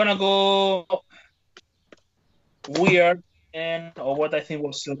 I'm going to go weird or what I think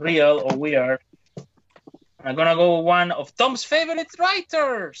was surreal or weird. I'm going to go one of Tom's favorite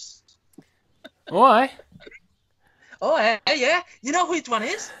writers. Why? Oh, yeah. You know which one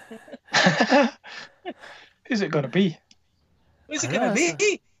is? Who's it going to be? Who's it going to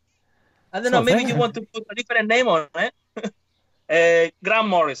be? I don't know. Maybe you want to put a different name on it. Grant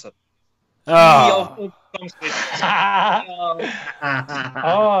Morrison. Oh.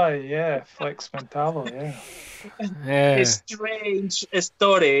 Oh, yeah. Flex Mentallo, yeah. Strange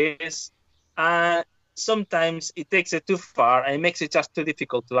stories. Sometimes it takes it too far and it makes it just too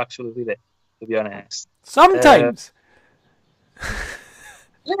difficult to actually read it, to be honest. Sometimes.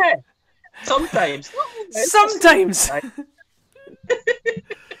 Yeah. Sometimes. Sometimes.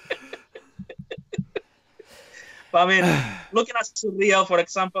 But I mean, looking at surreal, for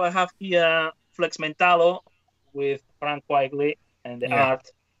example, I have here Flex Mentallo with Frank Quitely and the art,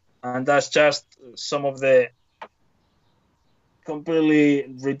 and that's just some of the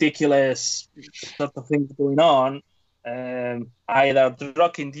completely ridiculous sort of things going on, either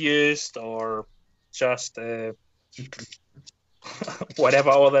drug-induced or just whatever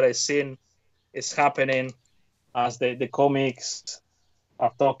other scene is happening as the comics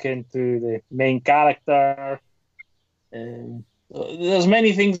are talking to the main character. There's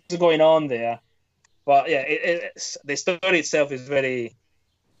many things going on there, but yeah, the story itself is very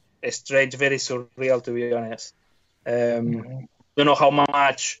strange, very surreal, to be honest. Don't know how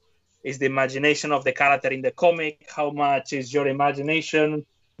much is the imagination of the character in the comic, how much is your imagination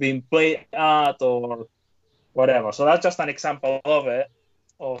being played out, or whatever. So that's just an example of it,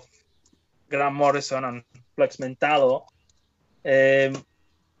 of Grant Morrison and Flex Mentallo.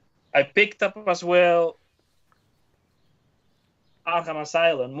 I picked up as well Arkham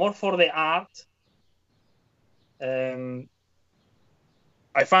Asylum, more for the art. I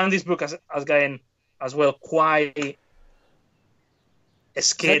found this book as going as well quite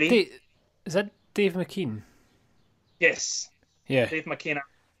scary. Is that Dave McKean? Yes. Yeah. Dave McKean.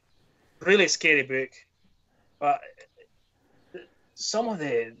 Really scary book. But some of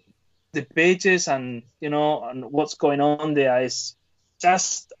the pages and and what's going on there is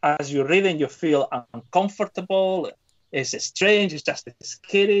just as you're reading, you feel uncomfortable. It's strange. It's just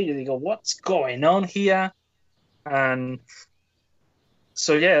scary. You go, what's going on here? And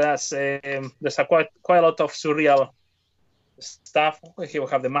so yeah, that's there's quite a lot of surreal stuff. Here we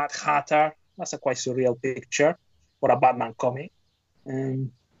have the Mad Hatter. That's a quite surreal picture for a Batman comic,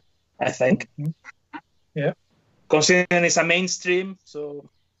 I think. Yeah. Considering it's a mainstream, so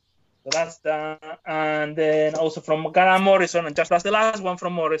that's that. And then also from Grant Morrison, and just that's the last one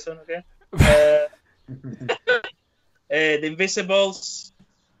from Morrison. Okay. The Invisibles,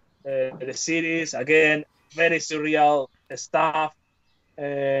 the series, again, very surreal stuff.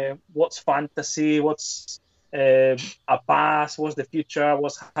 What's fantasy? What's a past, what's the future,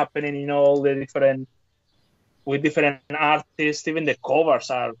 what's happening in all the different artists. Even the covers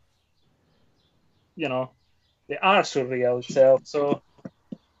are, they are surreal itself. So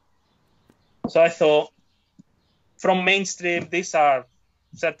I thought, from mainstream, they are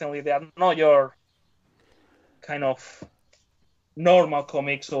not your kind of normal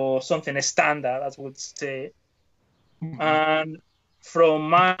comics or something standard, as would say. Mm-hmm. And from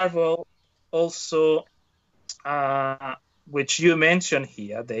Marvel, also, which you mentioned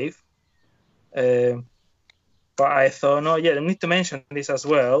here, Dave. But I thought, I need to mention this as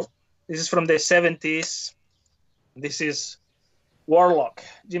well. This is from the 70s. This is Warlock.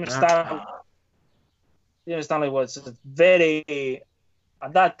 Jim Stanley was very,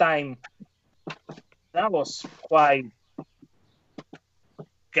 at that time, that was quite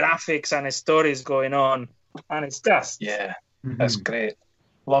graphics and stories going on. And it's just... Yeah, that's great.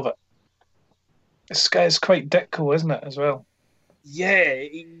 Love it. This guy is quite Ditko, isn't it, as well? Yeah,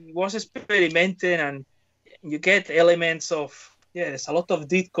 he was experimenting, and you get elements of... Yeah, there's a lot of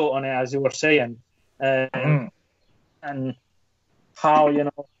Ditko on it, as you were saying. And how,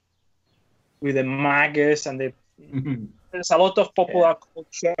 with the magus and there's a lot of popular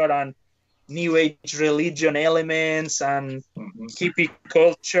culture and New Age religion elements and hippie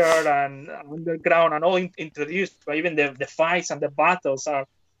culture and underground and all introduced, but even the fights and the battles are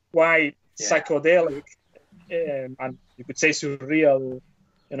quite psychedelic, and you could say surreal.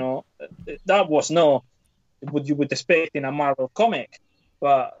 That was not what you would expect in a Marvel comic,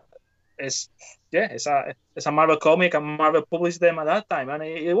 but it's a Marvel comic, and Marvel published them at that time, and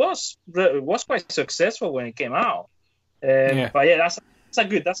it was quite successful when it came out. But that's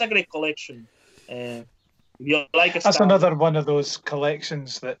a great collection. If you like that's another one of those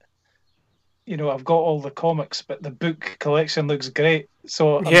collections that I've got all the comics, but the book collection looks great.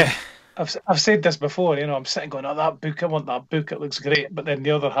 So I've said this before. I'm sitting going, "Oh, that book! I want that book. It looks great." But then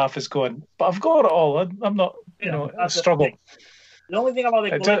the other half is going, "But I've got it all. I'm not, I struggle." The only thing about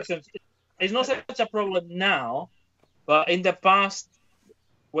the collection, it's not such a problem now, but in the past,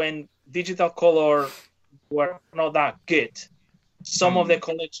 when digital color were not that good, some of the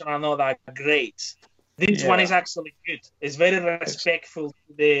collection are not that great. This one is actually good. It's very respectful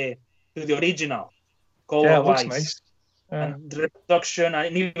to the original color-wise. It looks nice. And the reproduction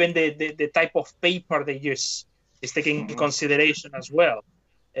and even the type of paper they use is taken into consideration as well.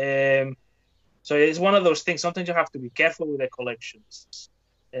 So it's one of those things. Sometimes you have to be careful with the collections.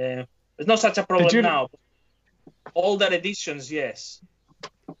 It's not such a problem now. Older editions, yes.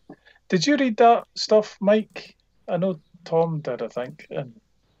 Did you read that stuff, Mike? I know Tom did, I think.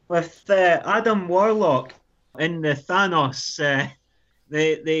 With Adam Warlock in the Thanos,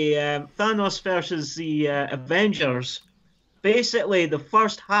 the Thanos versus the Avengers. Basically, the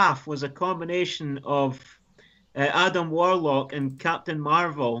first half was a combination of Adam Warlock and Captain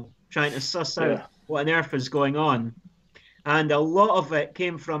Marvel trying to suss out what on earth is going on. And a lot of it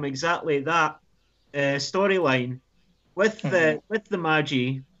came from exactly that storyline with the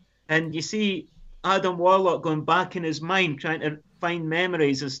Magi. And you see Adam Warlock going back in his mind, trying to find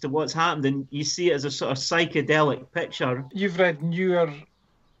memories as to what's happened, and you see it as a sort of psychedelic picture. You've read newer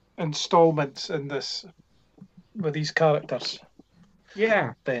installments in this with these characters.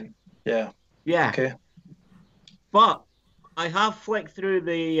 Yeah. Then. Yeah. Yeah. Okay. But I have flicked through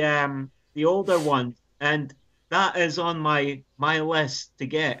the older one, and that is on my list to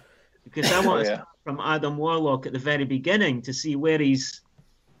get, because I want to start from Adam Warlock at the very beginning to see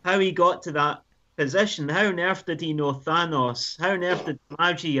how he got to that position. How on earth did he know Thanos? How on earth did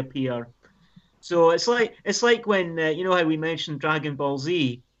Magi appear? So it's like when how we mentioned Dragon Ball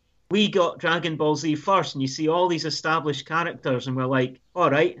Z. We got Dragon Ball Z first, and you see all these established characters, and we're like, all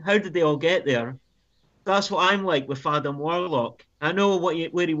right, how did they all get there? That's what I'm like with Adam Warlock. I know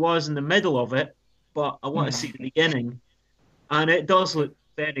where he was in the middle of it, but I want to see the beginning. And it does look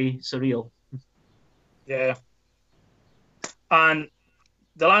very surreal. Yeah. And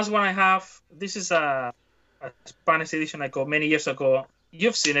the last one I have, this is a Spanish edition I got many years ago.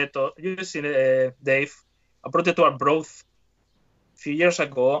 You've seen it, Dave. I brought it to our broth a few years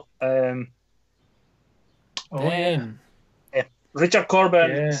ago. Richard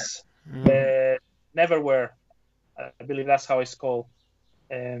Corbin's Neverwhere. I believe that's how it's called.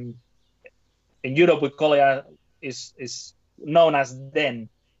 In Europe, we call it is known as Den.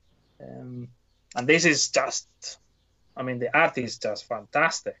 And this is just, the art is just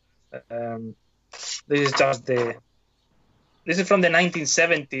fantastic. This is from the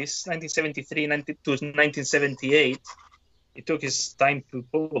 1970s, 1973 to 1978. It took his time to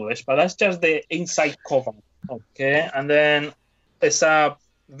publish, but that's just the inside cover. Okay, and then it's a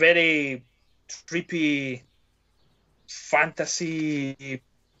very trippy fantasy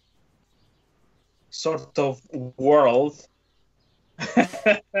sort of world.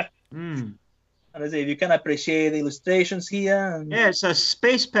 Mm. And I say, if you can appreciate the illustrations here. And... Yeah, it's a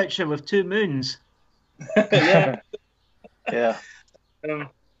space picture with 2 moons. yeah. Yeah. And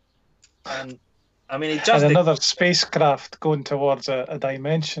I mean, it just And another spacecraft going towards a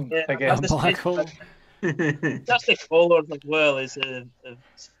dimension yeah, again. A black hole. Just the colors as well is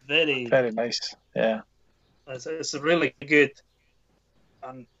very nice. Yeah. It's really good.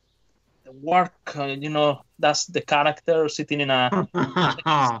 And the work, that's the character sitting in a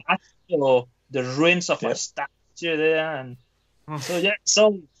statue, or the ruins of a statue there, and so yeah,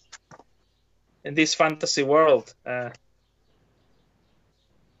 so in this fantasy world.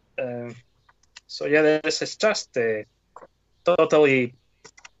 So yeah, this is just totally,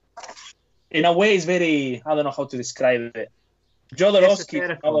 in a way, it's very, I don't know how to describe it.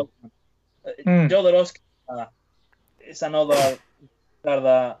 Jodorowsky is another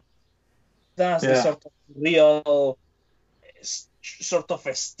that that's the sort of real, sort of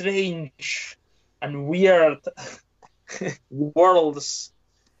a strange and weird worlds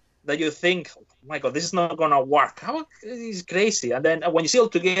that you think, oh my God, this is not gonna work. How this is crazy, and then when you see it all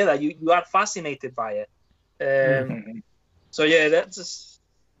together, you are fascinated by it. So yeah,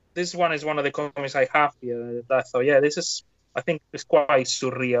 this one is one of the comics I have here. That I thought, yeah, I think it's quite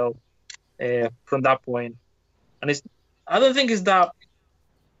surreal from that point, and I don't think it's that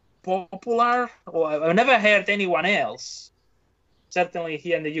popular, or I've never heard anyone else, certainly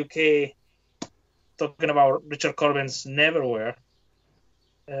here in the UK, talking about Richard Corbin's Neverwhere.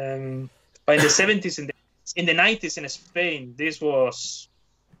 But in the 70s, in the 90s in Spain, this was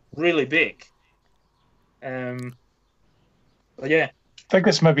really big. But yeah. I think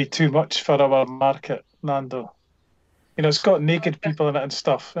this may be too much for our market, Nando. It's got naked people in it and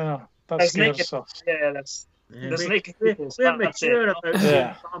stuff. That scares us. Yeah, that's naked people. We're mature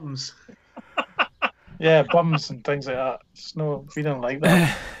about bums. Yeah, bums and things like that. We don't like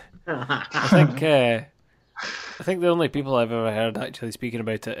that. I think the only people I've ever heard actually speaking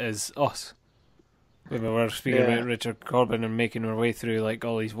about it is us. When we were speaking about Richard Corbin and making our way through like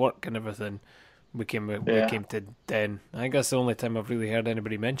all his work and everything, we came to Den. I think that's the only time I've really heard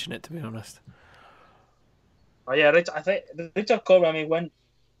anybody mention it, to be honest. Oh yeah, I think Richard Corbin. I mean, when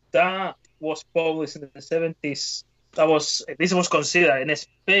that was published in the 70s, this was considered in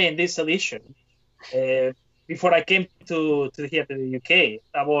Spain, this edition. Before I came to here to the UK,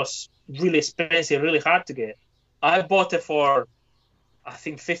 that was really expensive, really hard to get. I bought it for, I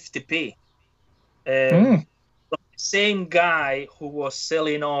think, 50p. The same guy who was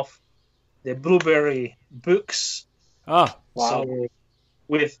selling off the Blueberry books. Oh, wow. So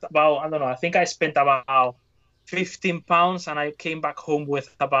with about, I don't know, I think I spent about £15 and I came back home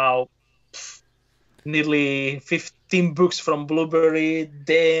with about nearly 15 books from Blueberry,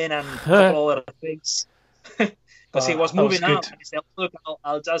 Den, and a couple other things. Because he was moving out. And he said, look,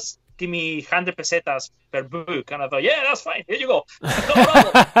 I'll just give me 100 pesetas per book. And I thought, yeah, that's fine. Here you go. No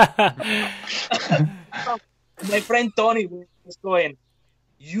problem. My friend Tony was going,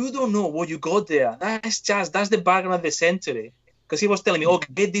 you don't know what you got there. That's the bargain of the century. Because he was telling me, oh,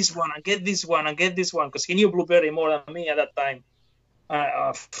 get this one and get this one and get this one. Because he knew Blueberry more than me at that time.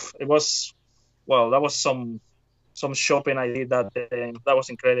 It was, well, that was some shopping I did that day. That was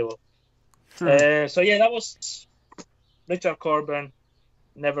incredible. So yeah, that was Richard Corbin,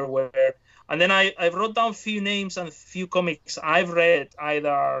 Neverwhere. And then I wrote down a few names and a few comics I've read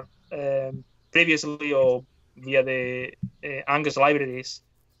either previously or via the Angus libraries,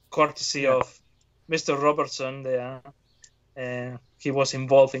 courtesy of Mr. Robertson there. He was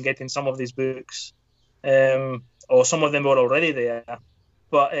involved in getting some of these books, or some of them were already there.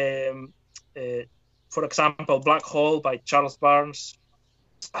 But for example, Black Hole by Charles Barnes,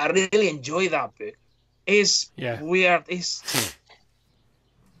 I really enjoy that book. It's weird.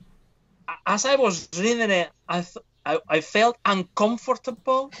 As I was reading it, I felt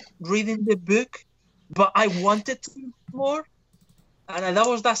uncomfortable reading the book, but I wanted to read more. And that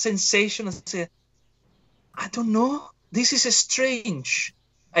was that sensation of saying, I don't know, this is strange.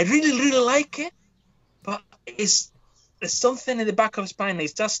 I really, really like it, but it's something in the back of the spine.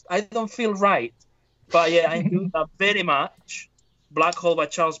 It's just, I don't feel right. But yeah, I do that very much. Black Hole by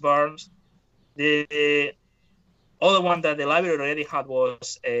Charles Barnes. The other one that the library already had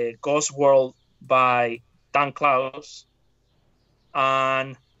was Ghost World by Dan Clowes.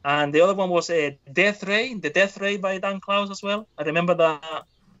 And the other one was Death Ray, The Death Ray by Dan Clowes as well. I remember that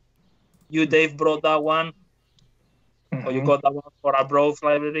you, Dave, brought that one. Mm-hmm. Or you got that one for our Broth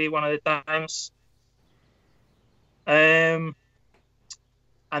library one of the times. And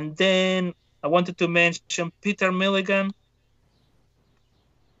then I wanted to mention Peter Milligan.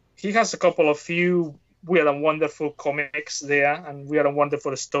 He has a couple of few weird and wonderful comics there, and weird and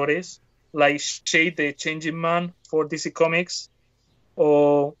wonderful stories, like Shade the Changing Man for DC Comics,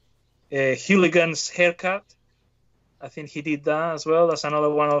 or Hooligan's Haircut. I think he did that as well. That's another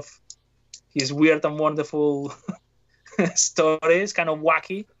one of his weird and wonderful stories, kind of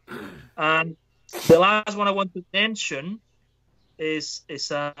wacky. And the last one I want to mention is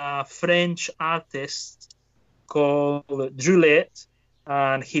a French artist called Drulet,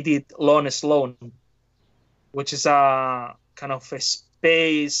 and he did Lone Sloan, which is a kind of a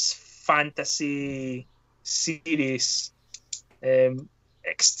space fantasy series,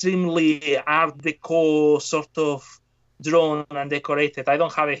 extremely Art Deco sort of drawn and decorated. I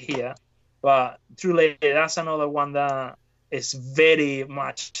don't have it here, but truly that's another one that is very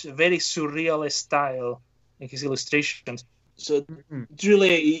surreal style in his illustrations. So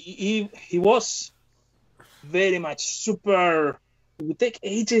truly he was very much super. It would take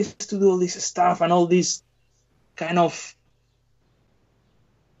ages to do all this stuff and all these kind of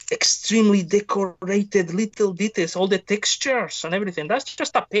extremely decorated little details, all the textures and everything. That's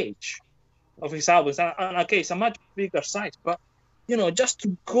just a page of his albums. And okay, it's a much bigger size, but just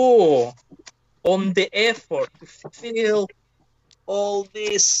to go on the effort to fill all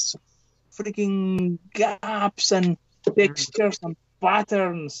these freaking gaps and textures and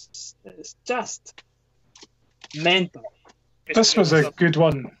patterns, it's just mental. This was a good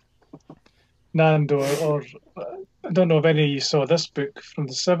one, Nando, or I don't know if any of you saw this book from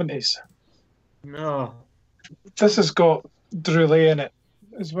the 70s. No. This has got Drulet in it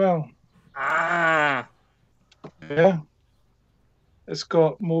as well. Ah. Yeah. It's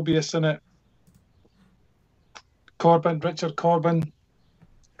got Mobius in it. Richard Corbin,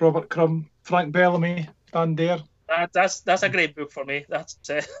 Robert Crumb, Frank Bellamy, Dan Dare. That's a great book for me. That's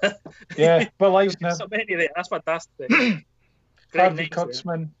yeah, Will Eisner. So many there. That's fantastic. Harvey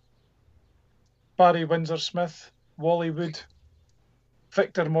Kurtzman, Barry Windsor Smith, Wally Wood,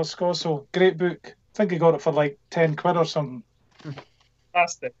 Victor Moscoso. Great book. I think he got it for like 10 quid or something.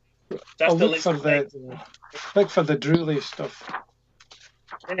 Fantastic. I'll look for the Drulet stuff.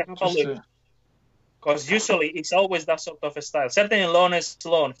 Yeah, have a look. Because usually it's always that sort of a style. Certainly in Lone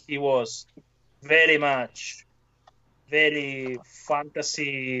Sloan, he was very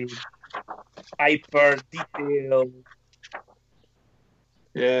fantasy, hyper detailed.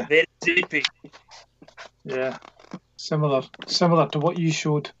 Yeah. Very trippy. Yeah. Similar to what you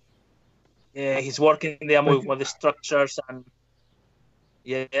showed. Yeah, he's working there with the structures and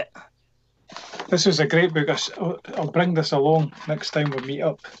yeah. This is a great book. I'll bring this along next time we meet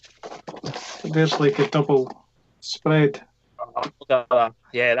up. There's like a double spread.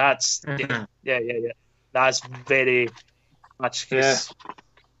 Yeah, that's yeah. That's very much his. Yeah.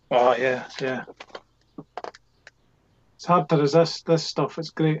 Oh yeah. It's hard to resist this stuff. It's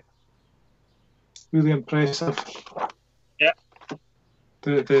great. Really impressive. Yeah.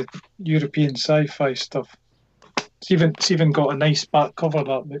 The European sci-fi stuff. It's even got a nice back cover,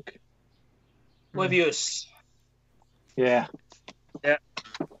 that book. Mobius. Yeah. Yeah.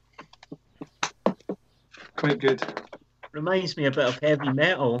 Quite good. Reminds me a bit of heavy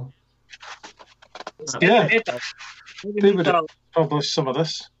metal. Yeah. They would Metal. publish some of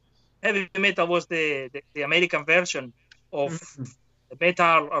this. Heavy Metal was the American version of the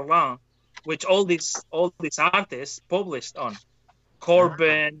Metal Around, which all these artists published on.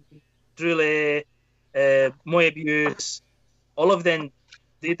 Corbin, Drulet, Moebius, all of them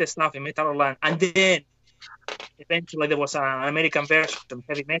did the stuff in Metal Land, and then eventually there was an American version of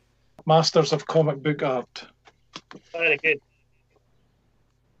Heavy Metal. Masters of Comic Book Art. Very good.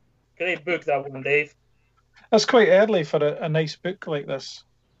 Great book, that one, Dave. That's quite early for a nice book like this.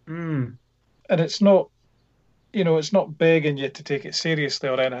 Mm. And it's not, it's not begging you to take it seriously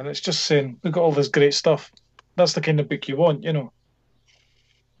or anything. It's just saying, we've got all this great stuff. That's the kind of book you want,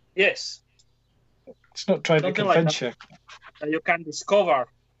 Yes. It's not trying to convince you. That you can discover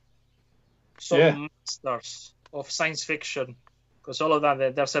some masters of science fiction, because all of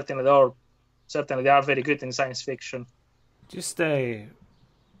that, they certainly are very good in science fiction. Just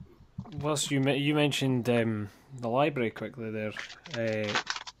whilst you mentioned the library quickly there, I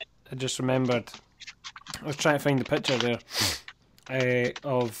just remembered I was trying to find the picture there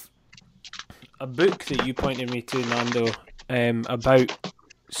of a book that you pointed me to, Nando, about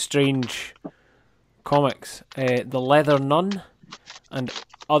strange comics, The Leather Nun and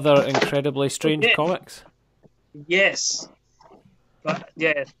Other Incredibly Strange Comics. Yes.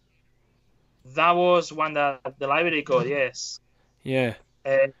 That was one that the library got, yes. Yeah.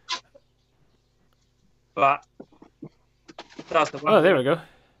 But that's the one. Oh, there we go.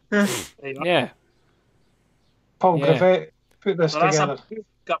 There you go. Yeah, Paul Yeah. Griffith put this So that's together. a book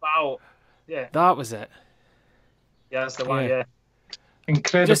about. Yeah, that was it. that's the one. Yeah. Yeah.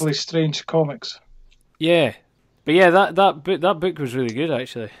 Incredibly strange comics. Yeah, but yeah, that book was really good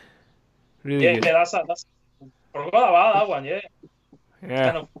actually. Really Yeah, good. that's forgot about that one. Yeah,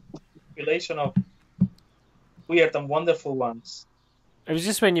 Yeah, kind of relation of weird and wonderful ones. it was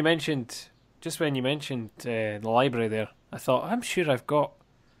just when you mentioned the library there. I thought I'm sure I've got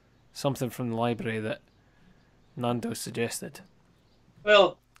something from the library that Nando suggested.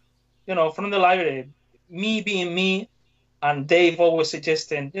 Well, from the library, me being me, and Dave always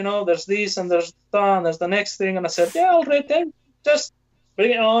suggesting, there's this and there's that and there's the next thing, and I said, yeah, I'll read them. Just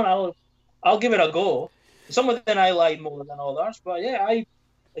bring it on. I'll give it a go. Some of them I like more than others, but yeah, I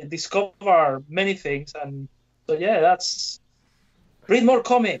discover many things, and so yeah, that's read more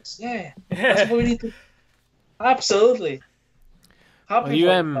comics. Yeah, that's what we need to. Absolutely. Happy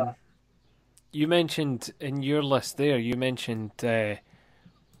Well, for that. you mentioned in your list there. You mentioned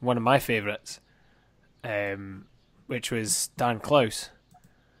one of my favourites, which was Dan Clowes.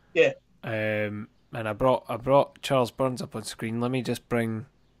 Yeah. And I brought Charles Burns up on screen. Let me just bring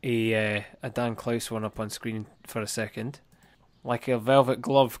a Dan Clowes one up on screen for a second. Like a velvet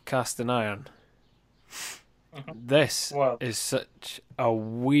glove cast in iron. This Wow. is such a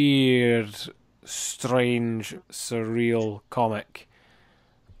weird, strange, surreal comic.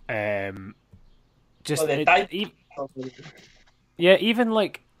 Just Well, the it- title- e- yeah, even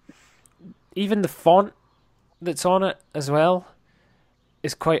the font that's on it as well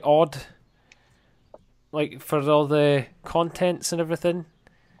is quite odd. Like for all the contents and everything,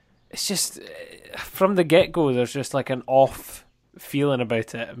 it's just from the get-go there's just like an off feeling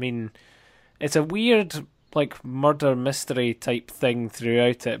about it. I mean, it's a weird like murder mystery type thing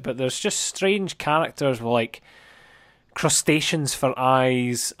throughout it, but there's just strange characters with like crustaceans for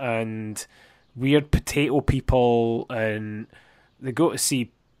eyes and weird potato people, and they go to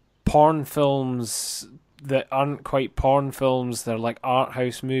see porn films that aren't quite porn films. They're like art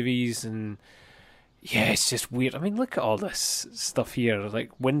house movies, and yeah, it's just weird. I mean, look at all this stuff here, like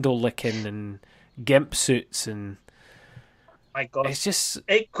window licking and gimp suits, and My God. it's just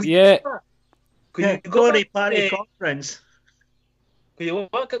Hey, could yeah. Could Yeah, you go Gory back Party to Conference. could you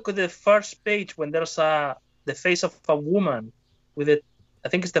walk up to the first page when there's the face of a woman with it? I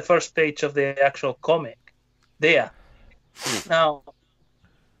think it's the first page of the actual comic. There. Now,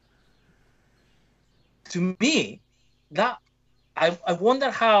 to me, that I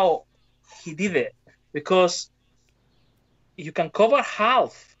wonder how he did it, because you can cover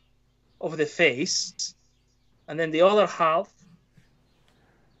half of the face and then the other half,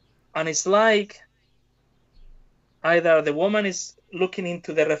 and it's like either the woman is looking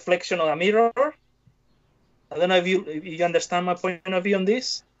into the reflection of a mirror. I don't know if you understand my point of view on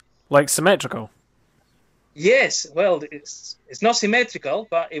this. Like symmetrical. Yes, well, it's not symmetrical,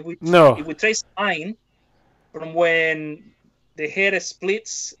 but if we trace a line from when the hair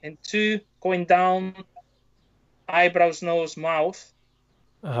splits in two, going down, eyebrows, nose, mouth,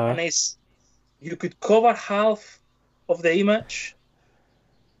 and you could cover half of the image,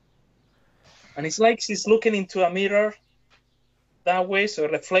 and it's like she's looking into a mirror that way, so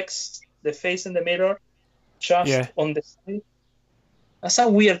it reflects the face in the mirror just on the side. That's a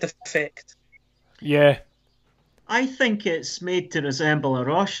weird effect. Yeah. I think it's made to resemble a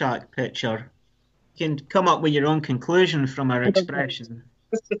Rorschach picture. You can come up with your own conclusion from her expression.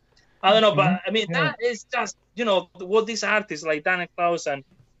 I don't know, but I mean, that is just, what these artists like Dan Clowes and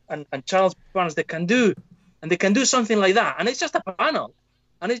Charles Burns, they can do. And they can do something like that. And it's just a panel.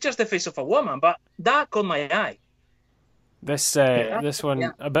 And it's just the face of a woman. But that caught my eye. This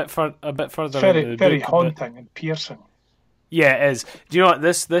one a bit further. Very, very book, haunting and piercing. Yeah, it is. Do you know what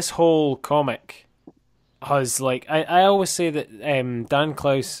this whole comic has like? I always say that Dan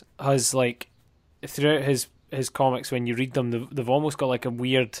Clowes has like throughout his comics, when you read them, they've almost got like a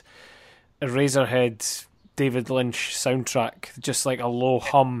weird Eraserhead David Lynch soundtrack, just like a low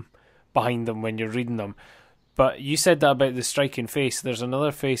hum behind them when you're reading them. But you said that about the striking face. There's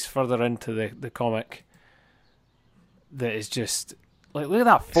another face further into the comic that is just like, look at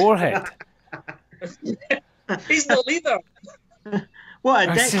that forehead. He's the leader. What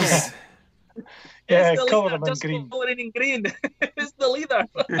a It's dickhead. just- Yeah, He's the cover leader. him in Just green. color it in green. He's the leader.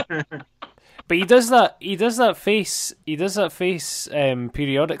 But he does that. He does that face. He does that face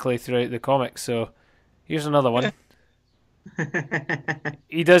periodically throughout the comic. So here's another one.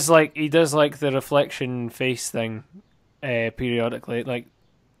 He does like the reflection face thing periodically, like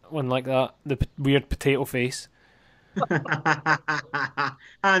one like that, the weird potato face.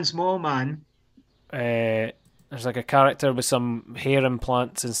 Hans Moleman. There's like a character with some hair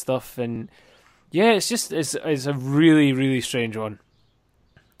implants and stuff, and yeah, it's a really, really strange one.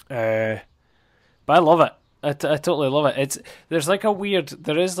 But I love it. I totally love it. There is like a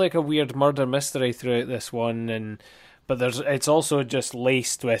weird murder mystery throughout this one, but it's also just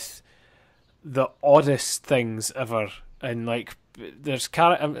laced with the oddest things ever, and like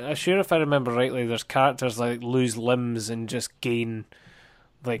I'm sure if I remember rightly, there's characters like lose limbs and just gain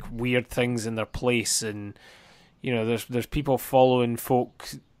like weird things in their place, and you know there's people following folk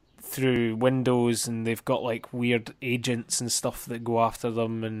through windows, and they've got like weird agents and stuff that go after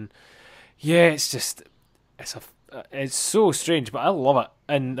them, and yeah, it's so strange, but I love it,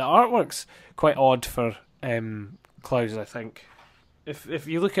 and the artwork's quite odd for Clowes, I think. If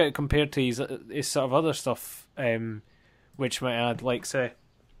you look at it compared to his sort of other stuff, which might add, like say,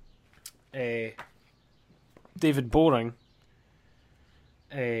 David Boring.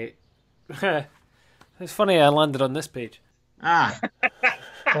 It's funny I landed on this page. Ah.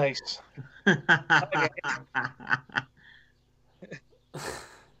 Nice.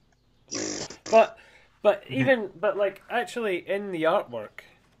 But like actually in the artwork,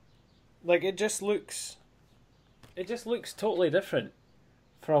 like it just looks totally different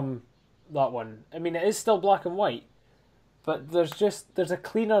from that one. I mean, it is still black and white, but there's a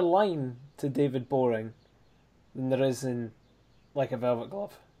cleaner line to David Boring than there is in Like a Velvet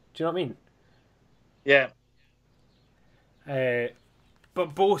Glove. Do you know what I mean? Yeah.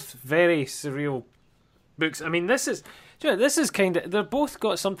 But both very surreal books. I mean, this is kind of, they're both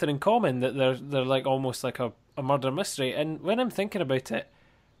got something in common, that they're like almost like a murder mystery. And when I'm thinking about it,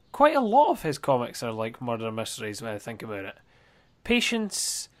 quite a lot of his comics are like murder mysteries when I think about it.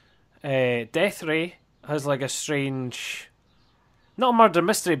 Patience, Death Ray has like a strange, not a murder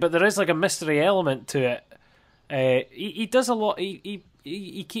mystery, but there is like a mystery element to it. He does a lot.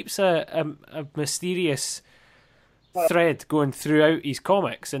 He keeps a mysterious thread going throughout his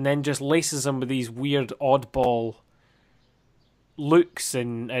comics, and then just laces them with these weird oddball looks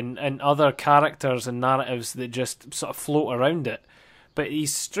and other characters and narratives that just sort of float around it. But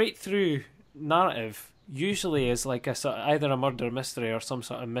his straight through narrative usually is like a sort of either a murder mystery or some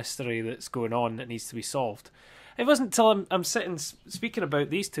sort of mystery that's going on that needs to be solved. It wasn't until I'm sitting speaking about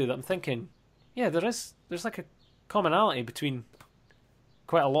these two that I'm thinking, yeah, there's like a commonality between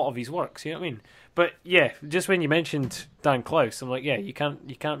quite a lot of his works, you know what I mean? But yeah, just when you mentioned Dan Clowes, I'm like, yeah, you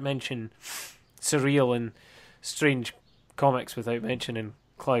can't mention surreal and strange comics without mentioning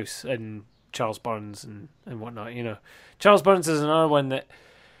Clowes and Charles Burns and whatnot, you know. Charles Burns is another one that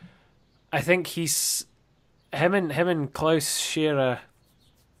I think him and Clowes share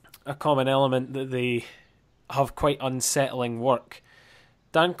a common element, that they have quite unsettling work.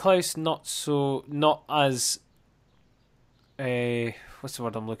 Dan Clowes not as what's the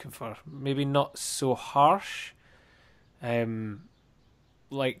word I'm looking for? Maybe not so harsh.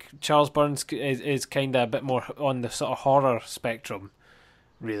 Like Charles Burns is kind of a bit more on the sort of horror spectrum,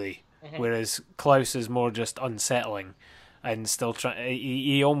 really. Mm-hmm. Whereas Clowes is more just unsettling, and still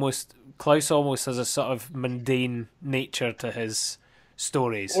Clowes almost has a sort of mundane nature to his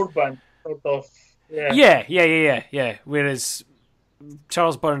stories. Urban, sort of. Yeah. Yeah. Whereas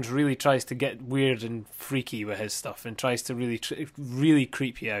Charles Burns really tries to get weird and freaky with his stuff, and tries to really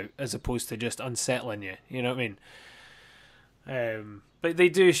creep you out, as opposed to just unsettling you. You know what I mean? But they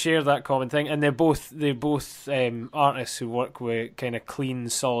do share that common thing, and they're both artists who work with kind of clean,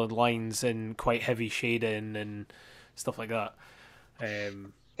 solid lines and quite heavy shading and stuff like that.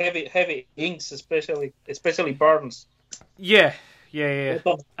 Heavy inks, especially Burns. Yeah.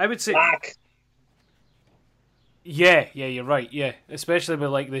 I would say black. Yeah, you're right. Yeah, especially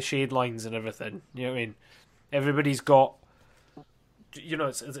with like the shade lines and everything. You know what I mean? Everybody's got, you know,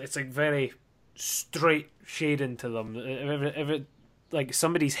 it's like very straight shading to them. Every like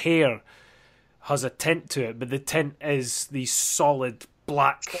somebody's hair has a tint to it, but the tint is these solid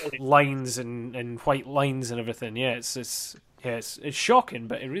black lines and white lines and everything. Yeah, it's shocking,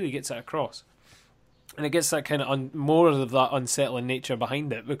 but it really gets it across, and it gets that kind of more of that unsettling nature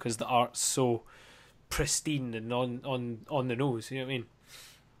behind it, because the art's so pristine and on the nose, you know what I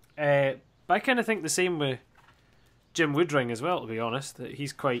mean? But I kind of think the same with Jim Woodring as well, to be honest, that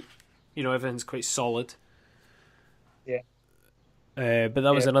he's quite, you know, everything's quite solid. Yeah. But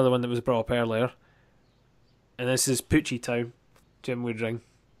that was another one that was brought up earlier, and this is Poochie Town, Jim Woodring.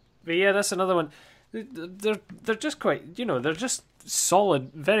 But yeah, that's another one. They're just quite, you know, they're just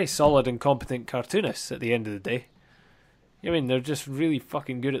solid, very solid and competent cartoonists at the end of the day. I mean, they're just really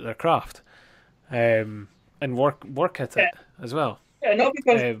fucking good at their craft. And work at it as well. Yeah, not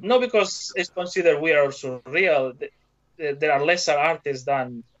because it's considered weird or surreal. There are lesser artists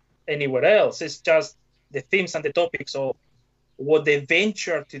than anywhere else. It's just the themes and the topics of what they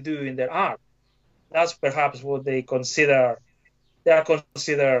venture to do in their art. That's perhaps what they consider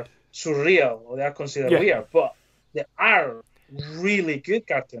surreal, or they are considered weird. But they are really good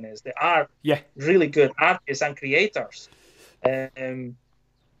cartoonists. They are really good artists and creators. They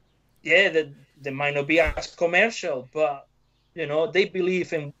might not be as commercial, but they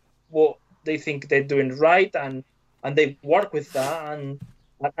believe in what they think they're doing right, and they work with that,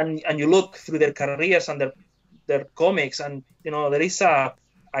 and you look through their careers and their comics, and there is a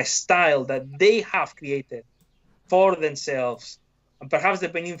style that they have created for themselves, and perhaps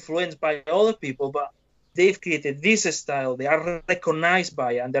they've been influenced by other people, but they've created this style. They are recognized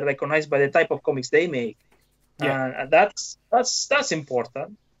by it, and they're recognized by the type of comics they make. And that's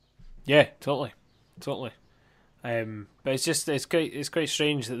important. Yeah, totally. But it's quite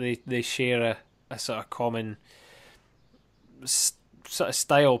strange that they share a sort of common sort of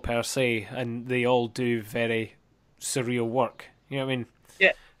style per se, and they all do very surreal work. You know what I mean?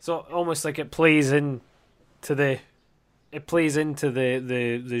 Yeah. So almost like it plays into the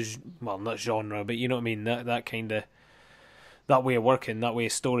well, not genre, but you know what I mean, that kind of, that way of working, that way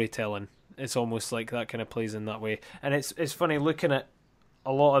of storytelling. It's almost like that kind of plays in that way. And it's funny looking at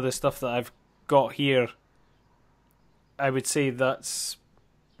a lot of the stuff that I've got here. I would say that is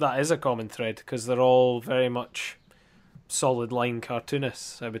a common thread, because they're all very much solid line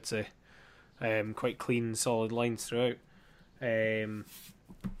cartoonists, I would say. Quite clean, solid lines throughout.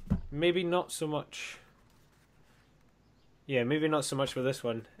 Maybe not so much. Yeah, maybe not so much with this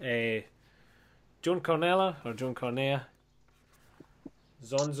one. Joan Cornella, or Joan Cornea.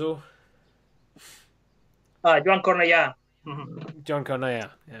 Zonzo. Joan Cornella. Joan Cornea,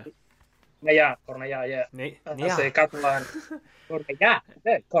 Cornella, yeah. That's a Catalan. Cornella.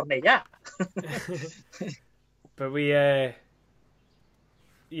 But we've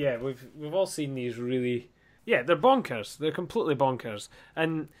all seen these really, they're bonkers. They're completely bonkers,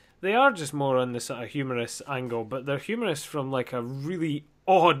 and they are just more on the sort of humorous angle, but they're humorous from like a really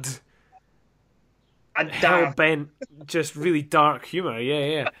odd and hell-bent, just really dark humor.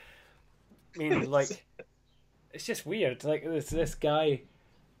 I mean, like, it's just weird. Like, there's this guy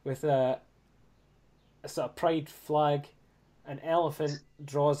with a sort of pride flag, an elephant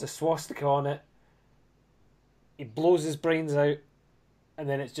draws a swastika on it, he blows his brains out, and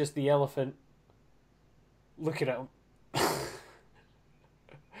then it's just the elephant looking at him.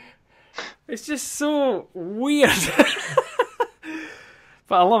 It's just so weird.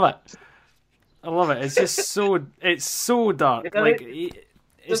 But I love it. It's just so dark. Like,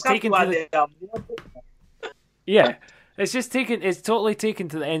 it's taken to the... Yeah. It's totally taken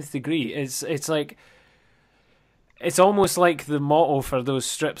to the nth degree. It's like, it's almost like the motto for those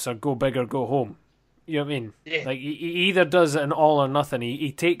strips are "Go big or go home." You know what I mean? Yeah. Like, he either does it an all or nothing.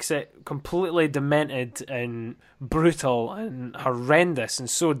 He takes it completely demented and brutal and horrendous and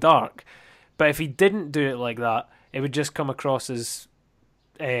so dark. But if he didn't do it like that, it would just come across as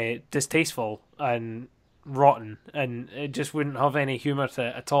distasteful and rotten, and it just wouldn't have any humour to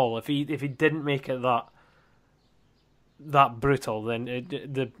it at all. If he didn't make it that brutal, then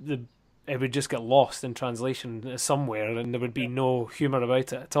it would just get lost in translation somewhere, and there would be no humour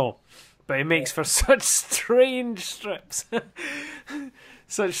about it at all. But it makes for such strange strips.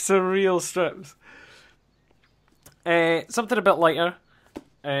 Such surreal strips. Something a bit lighter.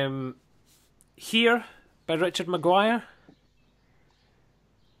 Here, by Richard Maguire.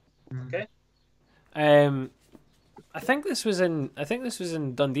 Okay. I think this was in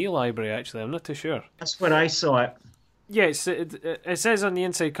Dundee Library, actually. I'm not too sure. That's where I saw it. Yes, it says on the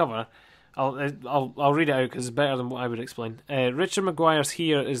inside cover. I'll read it out because it's better than what I would explain. Richard Maguire's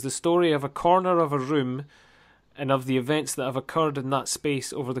Here is the story of a corner of a room and of the events that have occurred in that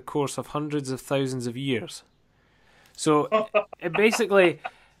space over the course of hundreds of thousands of years. So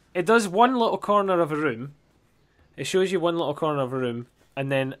it does one little corner of a room. It shows you one little corner of a room,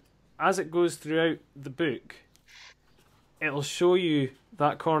 and then as it goes throughout the book, it'll show you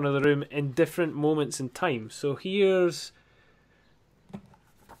that corner of the room in different moments in time. So here's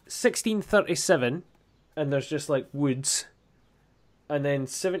 1637, and there's just like woods, and then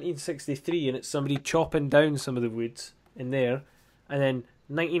 1763, and it's somebody chopping down some of the woods in there, and then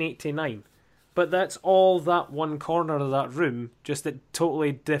 1989. But that's all that one corner of that room, just at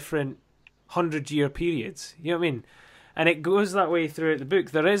totally different 100-year periods. You know what I mean? And it goes that way throughout the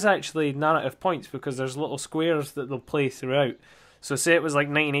book. There is actually narrative points because there's little squares that they'll play throughout. So say it was like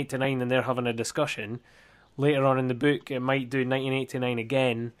 1989 and they're having a discussion. Later on in the book, it might do 1989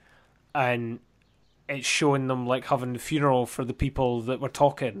 again, and it's showing them like having the funeral for the people that were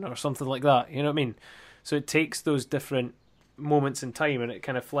talking or something like that. You know what I mean? So it takes those different moments in time, and it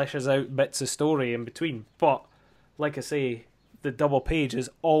kind of fleshes out bits of story in between. But like I say, the double page is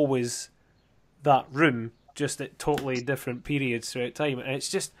always that room, just at totally different periods throughout time. And it's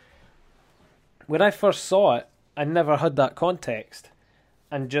just, when I first saw it, I never had that context,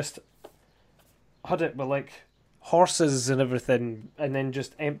 and just had it with like horses and everything, and then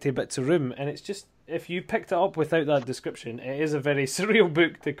just empty bits of room. And it's just, if you picked it up without that description, it is a very surreal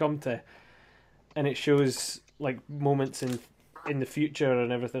book to come to, and it shows like moments in the future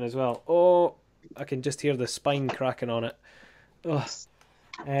and everything as well. Oh, I can just hear the spine cracking on it. Ugh.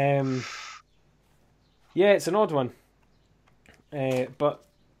 Yeah, it's an odd one, but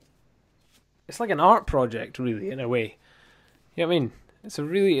it's like an art project, really, in a way. You know what I mean? It's a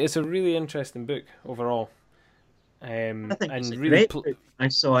really interesting book overall. I think it's and a really great book. I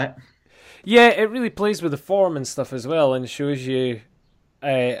saw it. Yeah, it really plays with the form and stuff as well, and shows you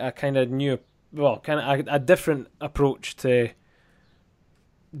a kind of new, well, kind of a different approach to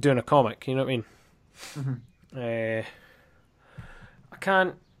doing a comic. You know what I mean? Mm-hmm. I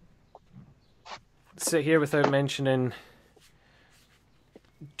can't sit here without mentioning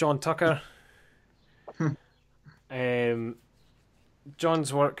John Tucker.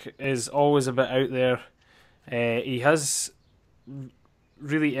 John's work is always a bit out there. He has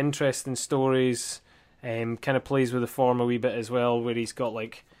really interesting stories. Kind of plays with the form a wee bit as well, where he's got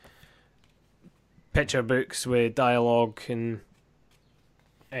like picture books with dialogue, and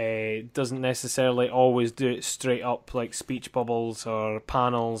doesn't necessarily always do it straight up like speech bubbles or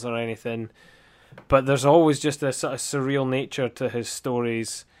panels or anything. But there's always just a sort of surreal nature to his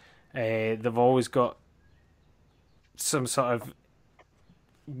stories. They've always got some sort of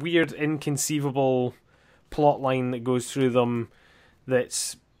weird, inconceivable plot line that goes through them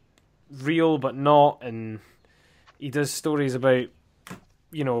that's real but not. And he does stories about,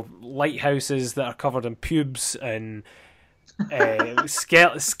 you know, lighthouses that are covered in pubes, and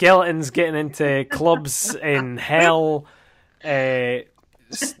skeletons getting into clubs in hell.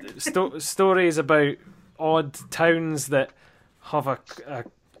 Stories about odd towns that have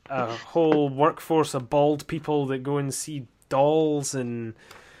a whole workforce of bald people that go and see dolls, and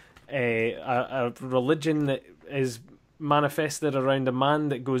a religion that is manifested around a man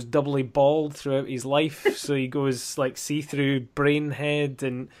that goes doubly bald throughout his life, so he goes like see-through brain head,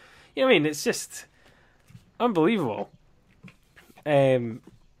 and you know what I mean, it's just unbelievable. And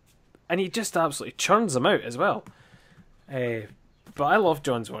he just absolutely churns them out as well. But I love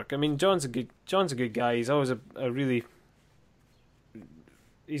John's work. I mean, John's a good guy. He's always a really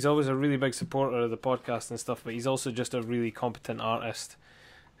big supporter of the podcast and stuff. But he's also just a really competent artist.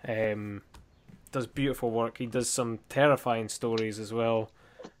 Does beautiful work. He does some terrifying stories as well.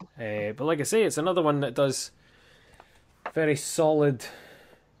 But like I say, it's another one that does very solid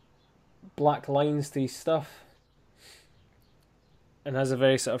black lines to his stuff, and has a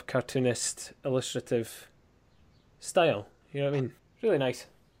very sort of cartoonist, illustrative style. You know what I mean? Really nice.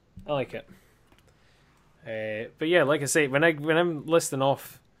 I like it. But yeah, like I say, when I'm listing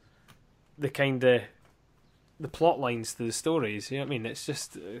off the plot lines to the stories, you know what I mean? It's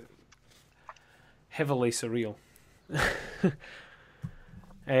just heavily surreal.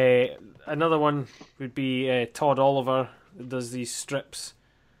 Another one would be Todd Oliver, that does these strips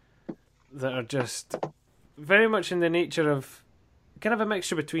that are just very much in the nature of kind of a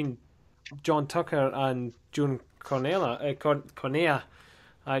mixture between John Tucker and Joan Cornea,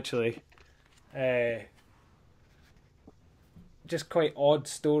 actually. Just quite odd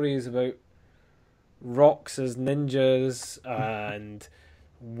stories about rocks as ninjas and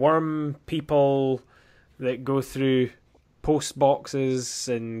worm people that go through post boxes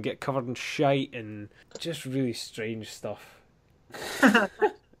and get covered in shite, and just really strange stuff.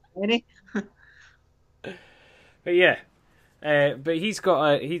 Any? But yeah. But he's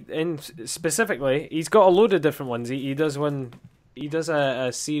got specifically he's got a load of different ones. He does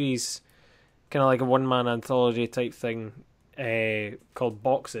a series, kind of like a one-man anthology type thing, called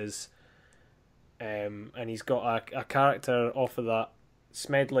Boxes, and he's got a character off of that,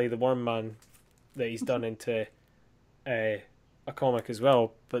 Smedley the Worm Man, that he's done into a comic as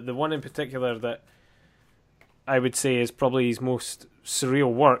well. But the one in particular that I would say is probably his most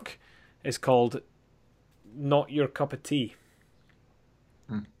surreal work is called Not Your Cup of Tea.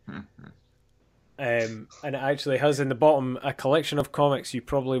 And it actually has in the bottom a collection of comics you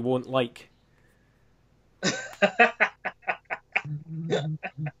probably won't like.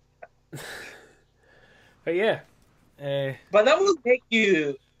 But yeah. But that will make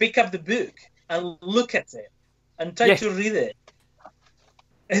you pick up the book and look at it and try to read it.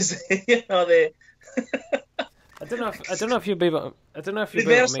 As you know, I don't know if you'll be able. I don't know if you'll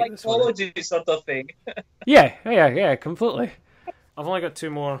be able Reverse to make this one. psychology sort of thing. Yeah, completely. I've only got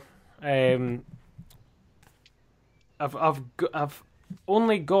 2 more. I've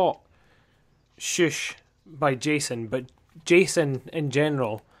only got Shush by Jason, but Jason in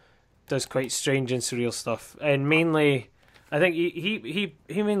general does quite strange and surreal stuff, and mainly, I think he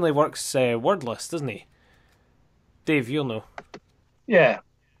mainly works wordless, doesn't he? Dave, you'll know. Yeah.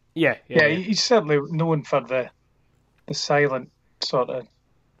 Yeah. He's certainly known for the silent sort of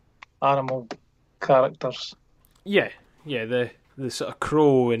animal characters. Yeah, the sort of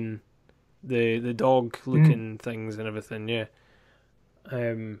crow and the dog looking things and everything. Yeah.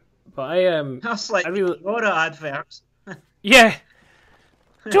 But That's like I really Aurora adverts. yeah.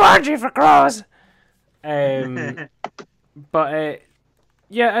 Georgie for crows. But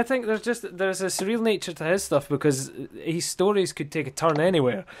yeah, I think there's a surreal nature to his stuff because his stories could take a turn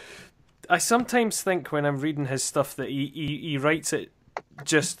anywhere. I sometimes think when I'm reading his stuff that he writes it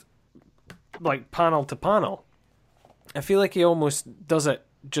just like panel to panel. I feel like he almost does it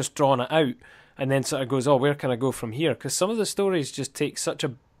just drawing it out and then sort of goes, oh, where can I go from here? Because some of the stories just take such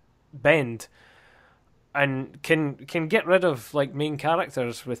a bend and can get rid of like main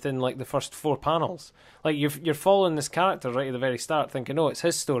characters within like the first 4 panels. Like you're following this character right at the very start, thinking, oh, it's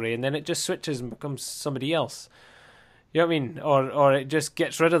his story, and then it just switches and becomes somebody else. You know what I mean? Or it just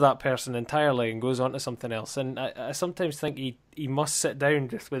gets rid of that person entirely and goes on to something else. And I sometimes think he must sit down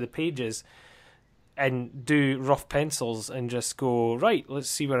just with the pages and do rough pencils and just go, right, let's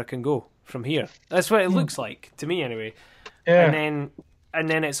see where I can go from here. That's what it looks like to me anyway. Yeah. And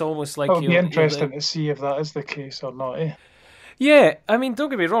then it's almost like It'll be interesting to see if that is the case or not, eh? Yeah, I mean, don't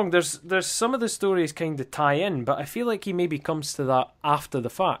get me wrong, there's some of the stories kind of tie in, but I feel like he maybe comes to that after the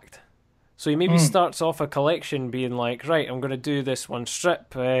fact. So he maybe starts off a collection being like, right, I'm going to do this one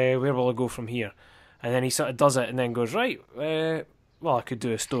strip, where will I go from here? And then he sort of does it and then goes, right, well, I could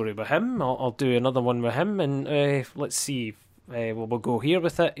do a story with him, I'll do another one with him, and let's see, we'll go here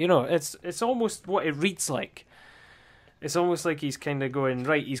with it. You know, it's almost what it reads like. It's almost like he's kind of going,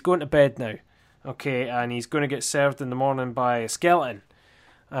 right, he's going to bed now. Okay, and he's going to get served in the morning by a skeleton.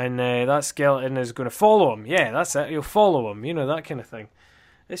 And that skeleton is going to follow him. Yeah, that's it. He'll follow him. You know, that kind of thing.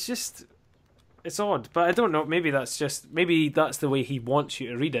 It's just, it's odd. But I don't know. Maybe that's the way he wants you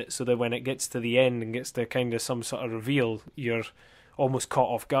to read it, so that when it gets to the end and gets to kind of some sort of reveal, you're almost caught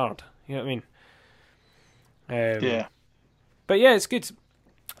off guard. You know what I mean? Yeah. But yeah, it's good.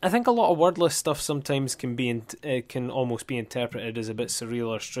 I think a lot of wordless stuff sometimes can almost be interpreted as a bit surreal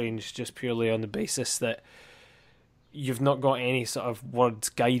or strange, just purely on the basis that you've not got any sort of words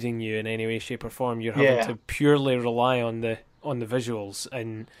guiding you in any way, shape, or form. You're having to purely rely on the visuals,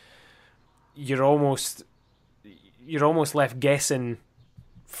 and you're almost left guessing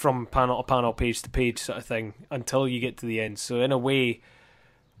from panel to panel, page to page, sort of thing, until you get to the end. So in a way,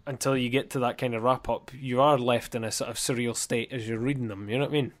 until you get to that kind of wrap up, you are left in a sort of surreal state as you're reading them. You know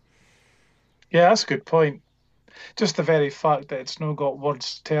what I mean? Yeah, that's a good point. Just the very fact that it's not got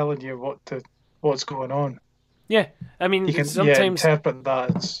words telling you what's going on. Yeah, I mean, You can sometimes interpret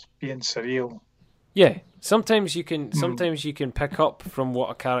that as being surreal. yeah, sometimes you can pick up from what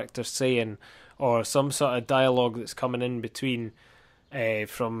a character's saying, or some sort of dialogue that's coming in between,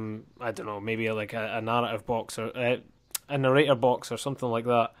 from, I don't know, maybe like a narrative box or a narrator box or something like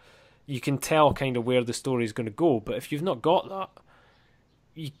that. You can tell kind of where the story's going to go, but if you've not got that,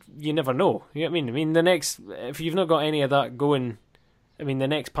 you never know. You know what I mean? If you've not got any of that going, I mean, the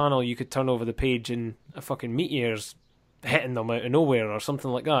next panel you could turn over the page and a fucking meteor's hitting them out of nowhere or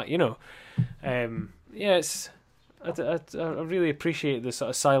something like that, you know? Yeah, I really appreciate the sort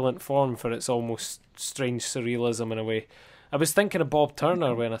of silent form for its almost strange surrealism in a way. I was thinking of Bob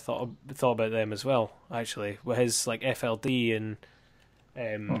Turner when I thought about them as well, actually, with his like FLD and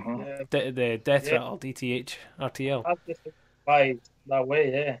the Death Rattle, DTH, RTL. By that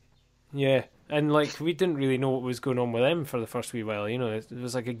way, yeah. Yeah, and like we didn't really know what was going on with them for the first wee while. You know, it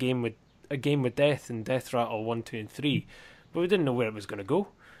was like a game with death and Death Rattle 1, 2, and 3, but we didn't know where it was going to go.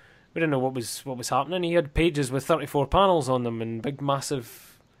 We didn't know what was happening. He had pages with 34 panels on them and big,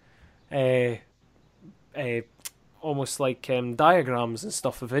 massive, almost like diagrams and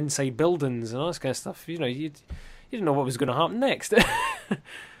stuff of inside buildings and all this kind of stuff. You know, you didn't know what was going to happen next.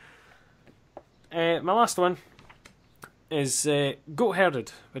 My last one is Goat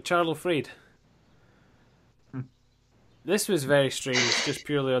Herded by Charles Fried. This was very strange, just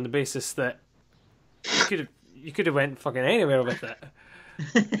purely on the basis that you could have went fucking anywhere with it.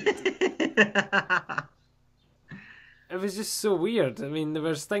 It was just so weird. I mean,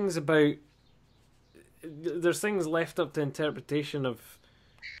 there's things left up to interpretation of,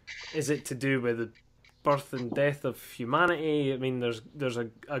 is it to do with birth and death of humanity. I mean, there's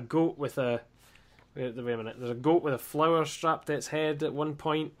a goat with a wait a minute. There's a goat with a flower strapped to its head at one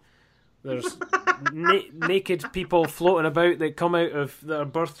point. There's naked people floating about that come out of that are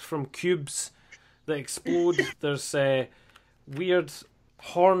birthed from cubes that explode. There's weird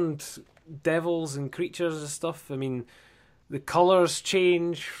horned devils and creatures and stuff. I mean, the colours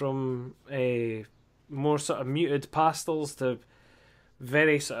change from more sort of muted pastels to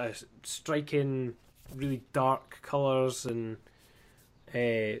very sort of striking, really dark colours and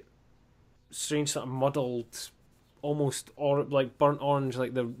strange sort of muddled, almost like burnt orange,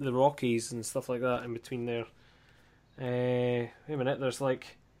 like the Rockies and stuff like that in between there. Wait a minute, there's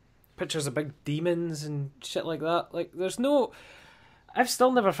like pictures of big demons and shit like that. Like, there's no... I've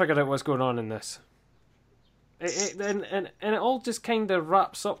still never figured out what's going on in this. And it all just kind of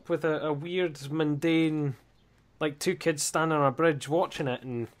wraps up with a weird, mundane, like two kids standing on a bridge watching it,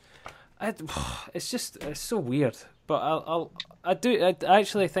 and it's so weird. But I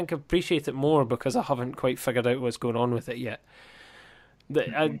actually think I appreciate it more because I haven't quite figured out what's going on with it yet.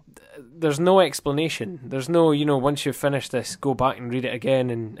 There's no explanation. There's no, once you've finished this, go back and read it again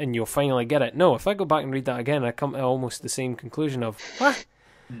and you'll finally get it. No, if I go back and read that again, I come to almost the same conclusion of, what?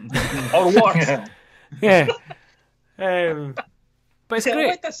 Or what? Yeah. But it's great.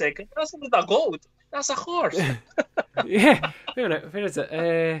 Wait a second, that's not a goat. That's a horse. Yeah. Wait a minute, where is it?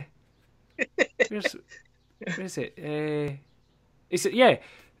 Where is it? Is it? Yeah.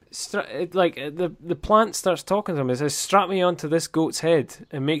 The plant starts talking to him. It says, "Strap me onto this goat's head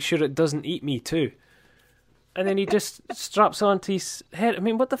and make sure it doesn't eat me too." And then he just straps onto his head. I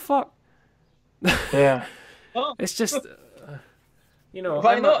mean, what the fuck? Yeah. It's just,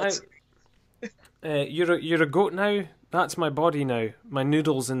 Why not? You're a goat now. That's my body now. My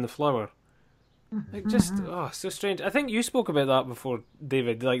noodles in the flour. Like, just so strange. I think you spoke about that before,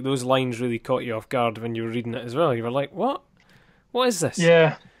 David. Like, those lines really caught you off guard when you were reading it as well. You were like, "What? What is this?"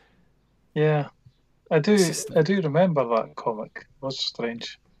 Yeah. I do remember that comic. It was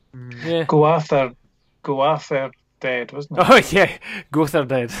strange. Yeah. Go after dead, wasn't it? Oh yeah, Gother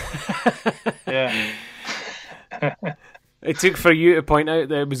dead. Yeah. It took for you to point out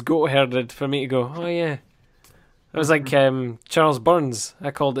that it was goat herded for me to go, oh yeah. It was like Charles Burns.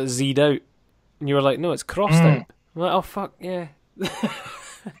 I called it Z'd out. And you were like, no, it's crossed out. I'm like, oh fuck, yeah.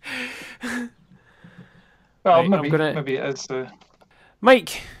 Well, Right, maybe it is the...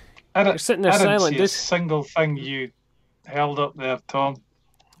 Mike, you're sitting there I didn't silent, see dude. a single thing you held up there, Tom.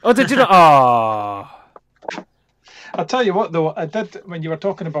 Oh, did you not? Oh. I'll tell you what, though, I did, when you were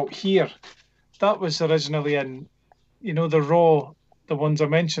talking about Here, that was originally in, the Raw, the ones I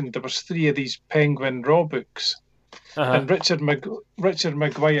mentioned, there was 3 of these Penguin Raw books. Uh-huh. And Richard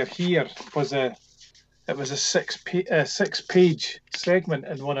Maguire Here was a 6-page segment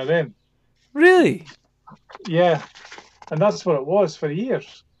in one of them. Really? Yeah, and that's what it was for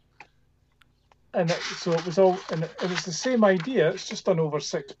years. And so it was all, and it was the same idea. It's just done over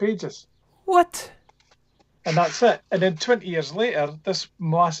 6 pages. What? And that's it. And then 20 years later, this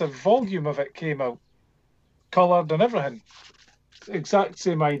massive volume of it came out, coloured and everything. Exact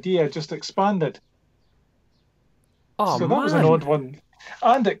same idea, just expanded. Oh, so that was an odd one.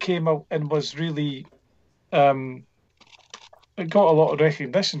 And it came out and was really, it got a lot of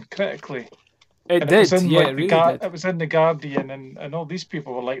recognition critically. It and did, it was in, yeah, like, it really did. It was in The Guardian, and all these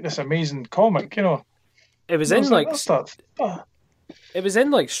people were like, this amazing comic, It was in it was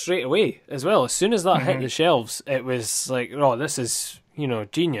in like straight away as well. As soon as that hit the shelves, it was like, oh, this is,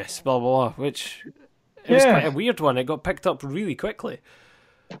 genius, blah, blah, blah, which it was quite a weird one. It got picked up really quickly.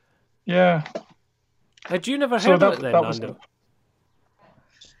 Yeah. Had you never heard of it then, Nando?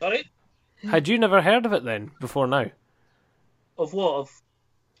 Sorry? Had you never heard of it then, before now? Of what? Of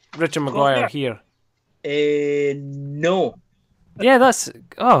Richard Maguire Here. No. Yeah, that's...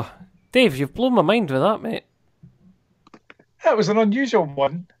 Oh, Dave, you've blown my mind with that, mate. That was an unusual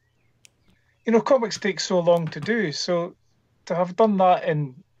one. Comics take so long to do, so to have done that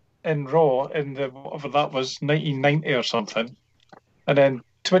in Raw in the whatever that was, 1990 or something, and then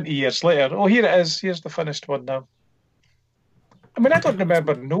 20 years later, oh, here it is, here's the finished one now. I mean, I don't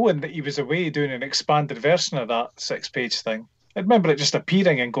remember knowing that he was away doing an expanded version of that 6-page thing. I remember it just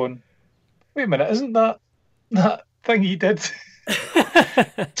appearing and going, wait a minute, isn't that thing he did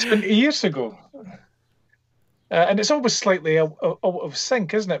 20 years ago? And it's always slightly out of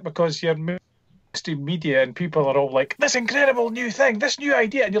sync, isn't it? Because you're mainstream media and people are all like, this incredible new thing, this new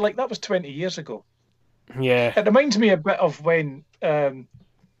idea. And you're like, that was 20 years ago. Yeah. It reminds me a bit of when the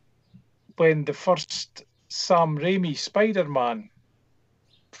first Sam Raimi Spider-Man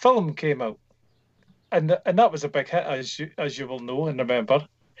film came out. And that was a big hit, as you will know and remember.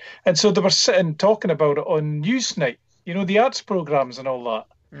 And so they were sitting talking about it on Newsnight, you know, the arts programs and all that.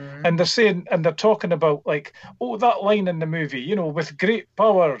 And they're talking about, like, oh, that line in the movie, you know, with great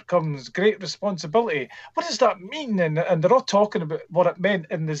power comes great responsibility. What does that mean? And they're all talking about what it meant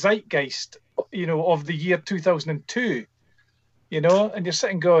in the zeitgeist, you know, of the year 2002, you know, and you're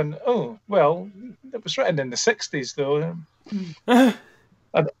sitting going, oh, well, it was written in the 60s, though.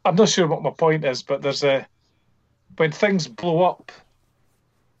 I'm not sure what my point is, but there's when things blow up,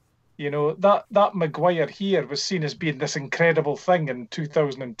 you know, that Maguire here was seen as being this incredible thing in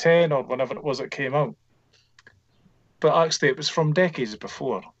 2010 or whenever it was it came out. But actually, it was from decades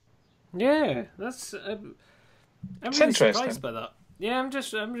before. Yeah, that's. I'm really surprised by that. Yeah,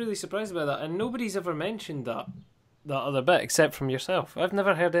 I'm really surprised by that, and nobody's ever mentioned that other bit except from yourself. I've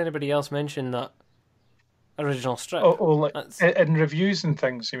never heard anybody else mention that original strip. Like in reviews and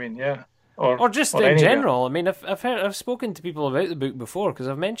things, you mean? Yeah. Or just in general. I mean, I've spoken to people about the book before because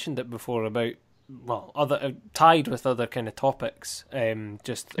I've mentioned it before about other tied with other kind of topics. Using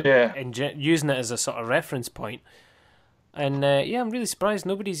it as a sort of reference point. And I'm really surprised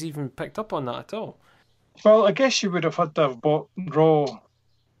nobody's even picked up on that at all. Well, I guess you would have had to have bought Raw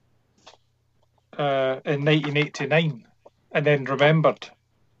in 1989 and then remembered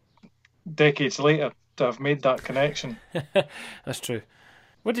decades later to have made that connection. That's true.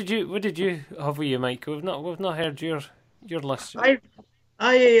 What did you have with you, Mike? We've not heard your list.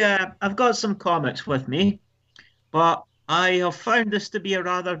 I've got some comics with me, but I have found this to be a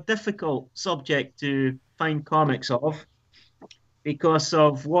rather difficult subject to find comics of because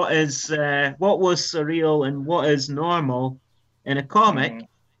of what was surreal and what is normal in a comic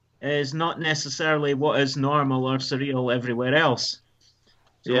is not necessarily what is normal or surreal everywhere else.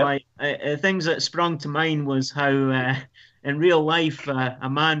 So things that sprung to mind was how in real life a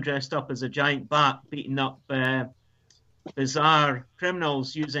man dressed up as a giant bat beating up bizarre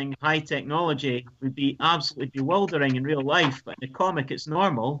criminals using high technology would be absolutely bewildering in real life, but in a comic it's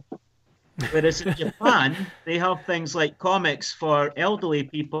normal. Whereas in Japan, they have things like comics for elderly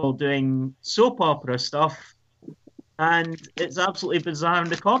people doing soap opera stuff, and it's absolutely bizarre in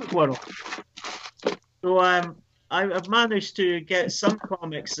the comic world. So I've managed to get some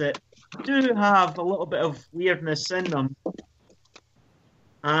comics that do have a little bit of weirdness in them.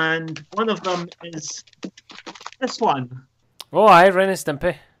 And one of them is this one. Oh, aye, Ren and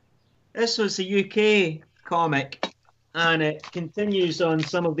Stimpy. This was a UK comic, and it continues on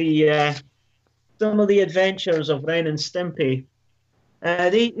some of the adventures of Ren and Stimpy.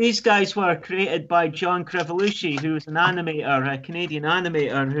 These guys were created by John Crevolucci, who was an animator, a Canadian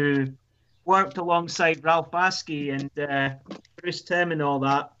animator who worked alongside Ralph Bakshi and Bruce Timm and all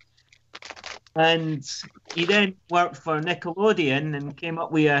that. And he then worked for Nickelodeon and came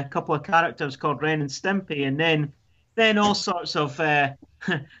up with a couple of characters called Ren and Stimpy. And then all sorts of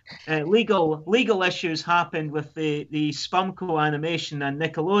legal issues happened with the Spumco animation and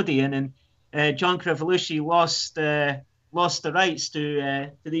Nickelodeon, and John Crevolucci lost the rights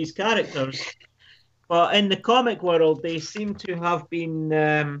to these characters. But in the comic world, they seem to have been,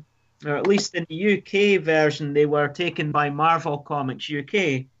 or at least in the UK version, they were taken by Marvel Comics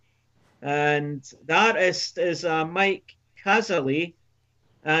UK. And the artist is Mike Casale,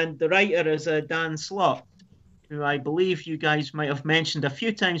 and the writer is Dan Slott, who I believe you guys might have mentioned a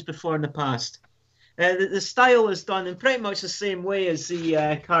few times before in the past. The style is done in pretty much the same way as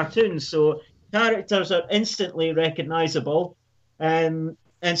the cartoons, so characters are instantly recognizable, and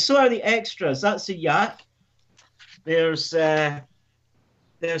so are the extras. That's a yak. There's the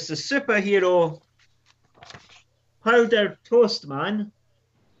superhero Powdered Toast Man.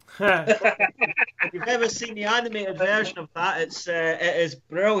 If you've ever seen the animated version of that, it is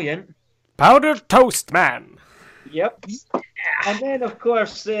brilliant. Powdered Toast Man. Yep. And then, of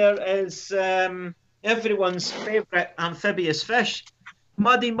course, there is everyone's favourite amphibious fish,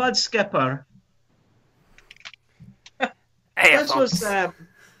 Muddy Mudskipper.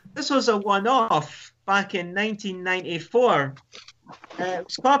 This was a one-off back in 1994. It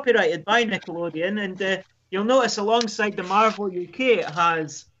was copyrighted by Nickelodeon, and you'll notice alongside the Marvel UK, it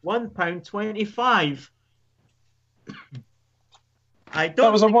has £1.25.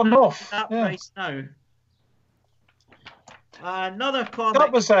 That was a one-off. That price now. Another comic.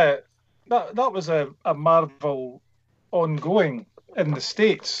 That was a Marvel ongoing in the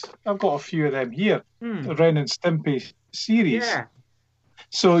States. I've got a few of them here. The Ren and Stimpy series. Yeah.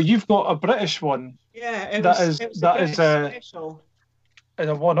 So you've got a British one. Yeah, that is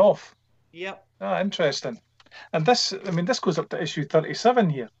a one-off. Yep. Ah, interesting. And this goes up to issue 37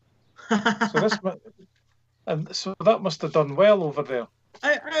 here. So that must have done well over there.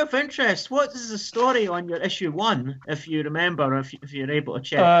 Out of interest, what is the story on your issue 1, if you remember, if you're able to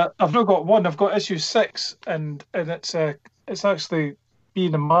check? I've not got 1. I've got issue 6, and it's actually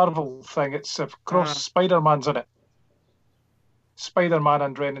being a Marvel thing. It's cross Spider-Man's in it. Spider-Man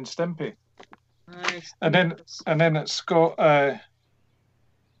and Ren and Stimpy. Nice. And then it's got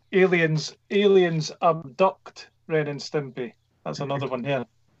aliens abduct Ren and Stimpy. That's another one here.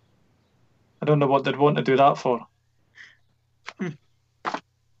 I don't know what they'd want to do that for.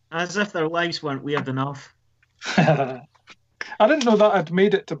 As if their lives weren't weird enough. I didn't know that I'd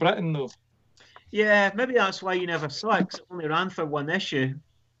made it to Britain, though. Yeah, maybe that's why you never saw it, because it only ran for 1 issue.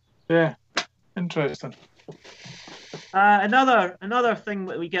 Yeah, interesting. Another thing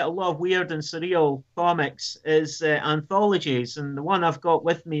that we get a lot of weird and surreal comics is anthologies, and the one I've got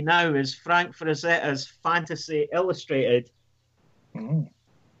with me now is Frank Frazetta's Fantasy Illustrated. Mm.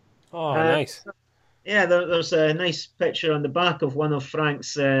 Oh, nice. Yeah, there's a nice picture on the back of one of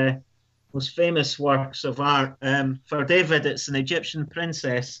Frank's most famous works of art. For David, it's an Egyptian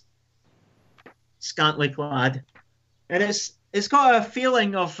princess, scantily clad, and it's got a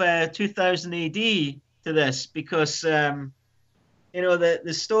feeling of 2000 AD to this, because the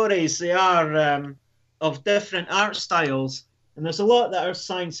stories, they are of different art styles, and there's a lot that are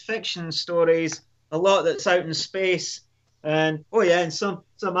science fiction stories, a lot that's out in space, and and some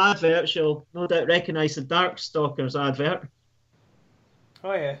adverts you'll no doubt recognize the Darkstalkers advert.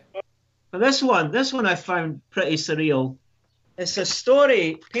 Oh yeah. But this one I found pretty surreal. It's a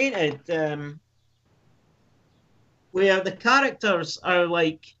story painted where the characters are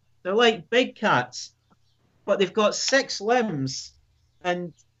they're like big cats, but they've got 6 limbs,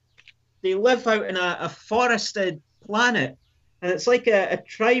 and they live out in a forested planet, and it's like a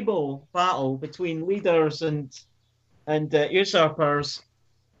tribal battle between leaders and usurpers.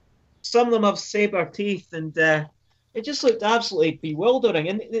 Some of them have saber teeth, and it just looked absolutely bewildering.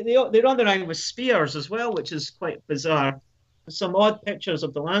 And they run around with spears as well, which is quite bizarre. There's some odd pictures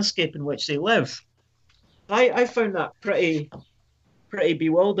of the landscape in which they live. I found that pretty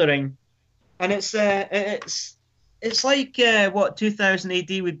bewildering, and it's like what 2000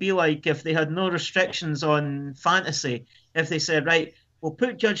 AD would be like if they had no restrictions on fantasy. If they said, right, we'll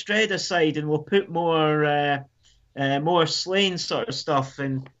put Judge Dredd aside and we'll put more slain sort of stuff,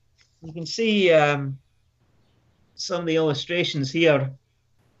 and you can see some of the illustrations here.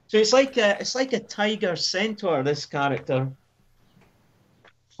 So it's like a tiger centaur, this character.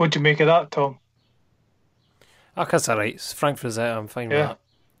 What'd you make of that, Tom? Oh, that's all right. It's Frank Frazetta. I'm fine with that.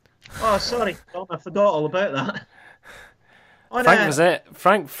 Oh, sorry, Tom, I forgot all about that.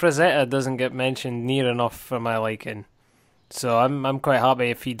 Frank Frazetta doesn't get mentioned near enough for my liking, so I'm quite happy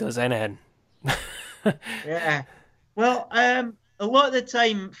if he does anything. Yeah. Well, a lot of the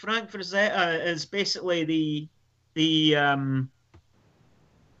time, Frank Frazetta is basically the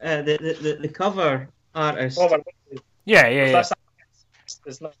cover artist. Yeah.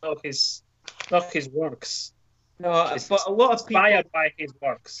 It's not his works. No, but a lot of people inspired by his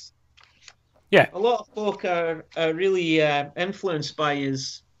works. Yeah. A lot of folk are really influenced by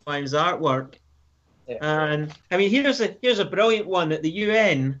his artwork. Yeah. And I mean, here's a brilliant one at the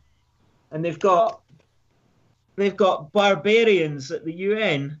UN, and they've got barbarians at the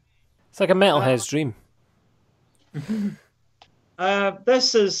UN. It's like a metalhead's dream.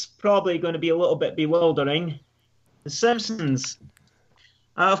 This is probably going to be a little bit bewildering. The Simpsons.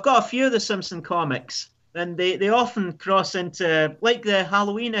 I've got a few of the Simpson comics, and they often cross into, like, the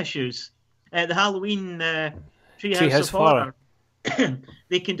Halloween issues, the Halloween Treehouse of Horror.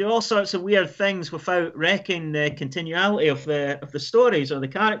 They can do all sorts of weird things without wrecking the continuity of the stories or the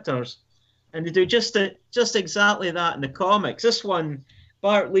characters, and they do just exactly that in the comics. This one,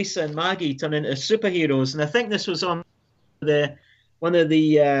 Bart, Lisa, and Maggie turn into superheroes, and I think this was on one of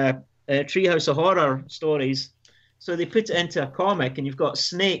the Treehouse of Horror stories. So they put it into a comic, and you've got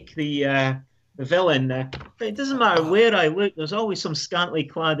Snake, the villain. But it doesn't matter where I look; there's always some scantily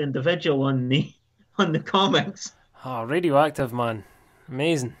clad individual on the comics. Oh, Radioactive Man,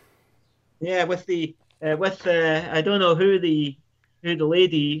 amazing. Yeah, with I don't know who the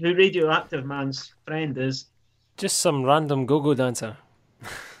Radioactive Man's friend is. Just some random go-go dancer.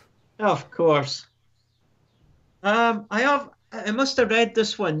 Of course. I must have read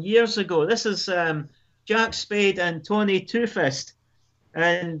this one years ago. This is Jack Spade and Tony Two-Fist,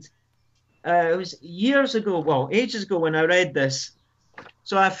 and it was years ago, well, ages ago when I read this.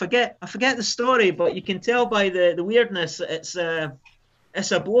 So I forget the story, but you can tell by the weirdness that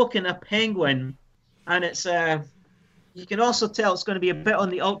it's a bloke and a penguin, and you can also tell it's going to be a bit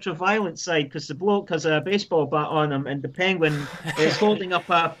on the ultra-violent side because the bloke has a baseball bat on him, and the penguin is holding up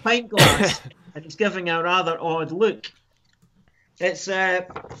a pint glass, and he's giving a rather odd look. It's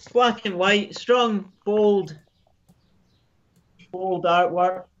black and white, strong, bold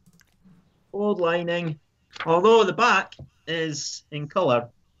artwork, bold lining. Although the back is in colour.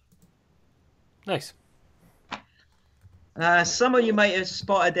 Nice. Some of you might have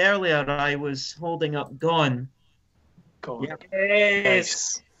spotted earlier I was holding up Gone. God.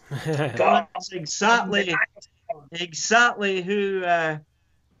 Yes. That's exactly who I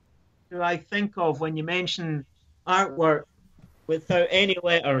think of when you mention artwork without any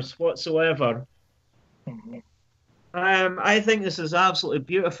letters whatsoever. Mm-hmm. I think this is absolutely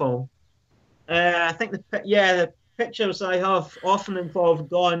beautiful. I think the pictures I have often involve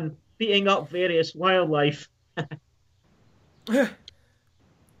Gone beating up various wildlife. And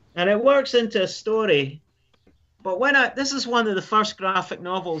it works into a story. But this is one of the first graphic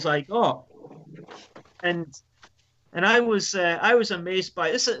novels I got, and I was amazed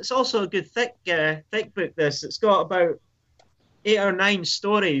by this. It's also a good thick book. It's got about 8 or 9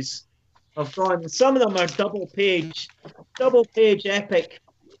 stories of Gone. Some of them are double page epic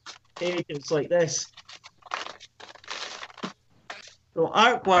pages like this. So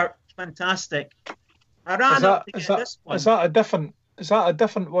artwork, fantastic. I ran up to get this one. Is that a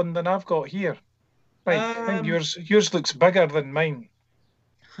different one than I've got here? Right, I think yours looks bigger than mine.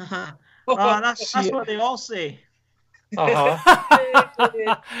 That's what they all say. Uh-huh.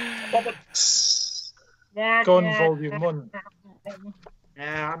 Gone Volume 1.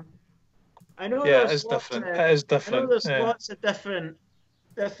 I know Yeah, it is different. It is different. I know there's lots of different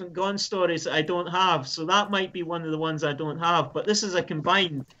Gone stories that I don't have, so that might be one of the ones I don't have. But this is a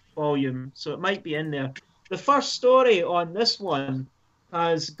combined volume, so it might be in there. The first story on this one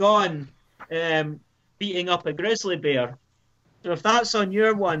has Gone beating up a grizzly bear. So if that's on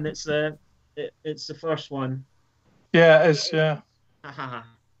your one, it's the first one. Yeah, it is. Yeah. I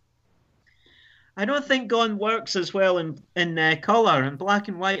don't think Gone works as well in colour. In black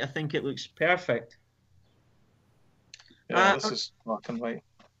and white, I think it looks perfect. Yeah, this is black and white.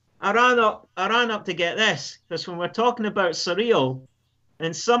 I ran up to get this because when we're talking about surreal,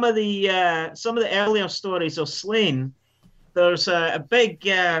 in some of the earlier stories of Slain, there's a big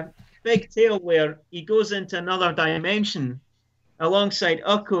tale where he goes into another dimension alongside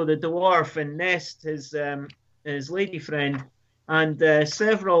Ukko the dwarf and Nest, his lady friend, and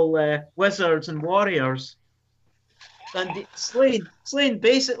several wizards and warriors. And Slain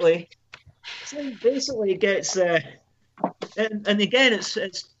basically gets and again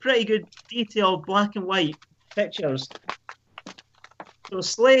it's pretty good detailed black and white pictures. So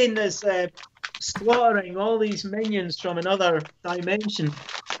Slain is slaughtering all these minions from another dimension.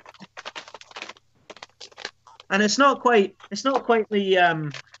 And it's not quite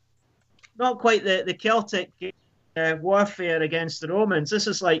the Celtic warfare against the Romans. This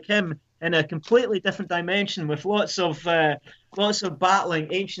is like him in a completely different dimension with lots of battling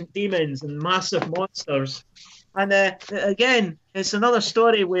ancient demons and massive monsters. And again, it's another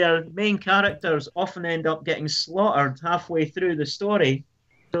story where main characters often end up getting slaughtered halfway through the story.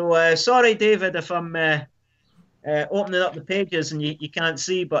 So sorry, David, if I'm opening up the pages and you can't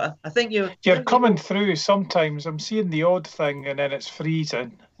see, but I think you're coming through sometimes. I'm seeing the odd thing and then it's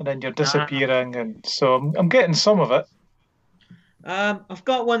freezing and then you're disappearing, and so I'm getting some of it. I've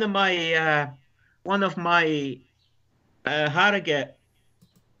got one of my Harrogate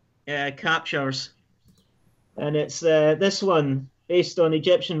captures, and it's this one based on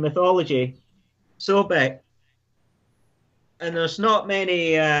Egyptian mythology, Sobek, and there's not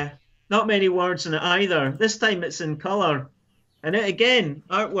many words in it either. This time it's in colour. And again,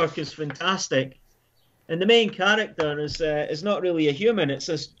 artwork is fantastic. And the main character is not really a human. It's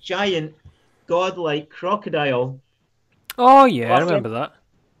this giant, godlike crocodile. Oh, yeah, I remember that.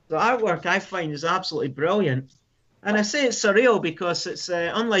 The artwork I find is absolutely brilliant. And I say it's surreal because it's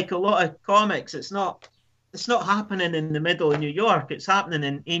unlike a lot of comics, it's not happening in the middle of New York. It's happening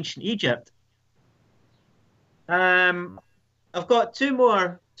in ancient Egypt. I've got two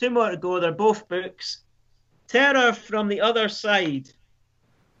more to go. They're both books. Terror from the Other Side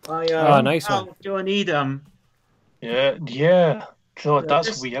by nice one. John Edom. Yeah. God,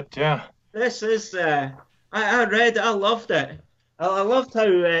 that's weird. Yeah. This is. I read it. I loved it. I loved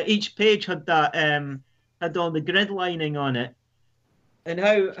how each page had that had all the grid lining on it, and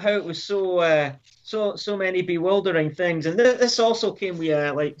how it was so many bewildering things. And this also came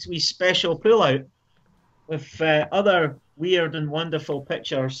with we special pullout with other weird and wonderful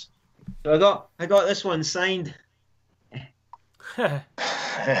pictures. So I got this one signed. Nice.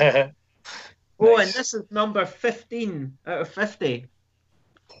 Oh, and this is number 15 out of 50.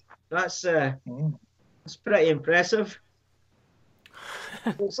 That's pretty impressive.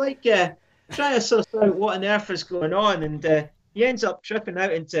 It's like trying to suss out what on earth is going on, and he ends up tripping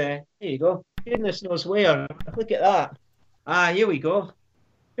out into, here you go, goodness knows where. Look at that. Here we go.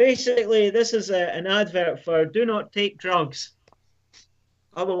 Basically, this is an advert for do not take drugs.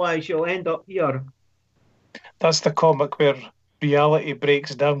 Otherwise, you'll end up here. That's the comic where reality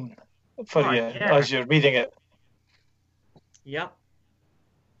breaks down for you yeah. as you're reading it. Yep.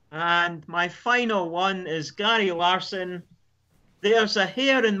 And my final one is Gary Larson. There's a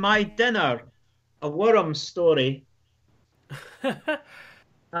Hair in My Dinner, a Worm story.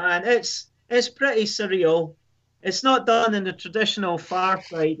 And it's pretty surreal. It's not done in the traditional Far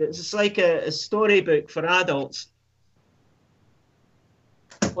Side. It's like a storybook for adults.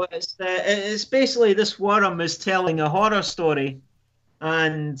 But it's basically this worm is telling a horror story,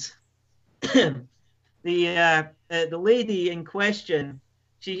 and the lady in question,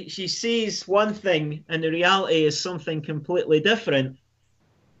 she sees one thing, and the reality is something completely different.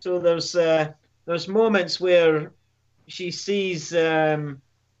 So there's moments where she sees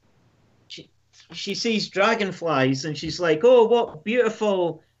she sees dragonflies, and she's like, "Oh, what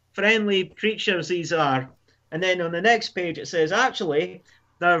beautiful, friendly creatures these are!" And then on the next page it says, "Actually,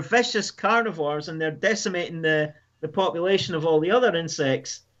 they're vicious carnivores, and they're decimating the population of all the other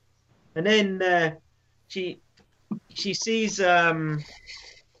insects." And then she sees a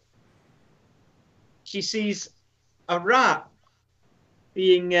rat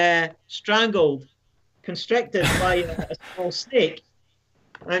being strangled, constricted by a small snake.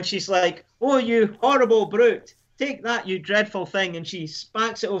 And she's like, "Oh, you horrible brute, take that, you dreadful thing." And she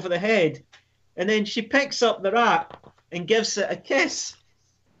smacks it over the head. And then she picks up the rat and gives it a kiss.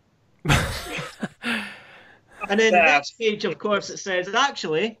 And then the next page, of course, it says,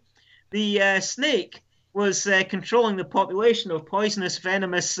 actually, the snake was controlling the population of poisonous,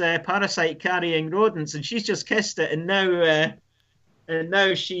 venomous, parasite-carrying rodents, and she's just kissed it, and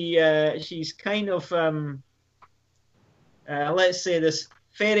now she's kind of, let's say, this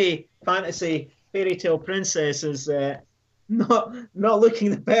fairy tale princess is not looking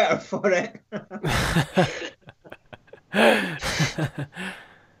the better for it.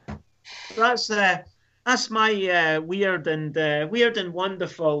 That's my weird and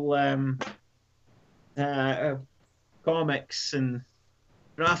wonderful comics and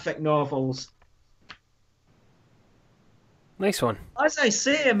graphic novels. Nice one. As I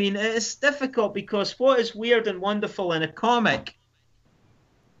say, I mean, it's difficult because what is weird and wonderful in a comic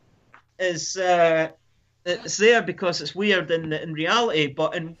is it's there because it's weird in reality,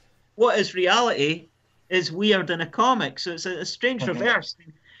 but in what is reality is weird in a comic. So it's a strange reverse.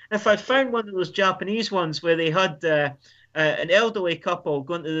 If I'd found one of those Japanese ones where they had an elderly couple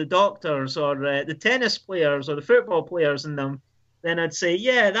going to the doctors, or the tennis players or the football players in them, then I'd say,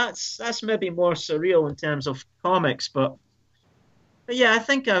 yeah, that's maybe more surreal in terms of comics. But yeah, I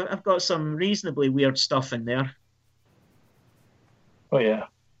think I've got some reasonably weird stuff in there. Oh, yeah.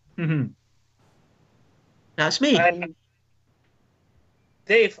 Mm-hmm. That's me.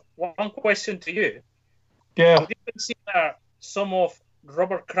 Dave, one question to you. Yeah. Would you consider some of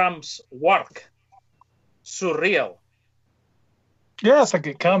Robert Crumb's work surreal? Yeah, I think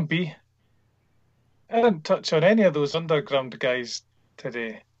it can be. I didn't touch on any of those underground guys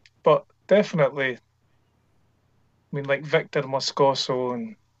today, but definitely, I mean, like Victor Moscoso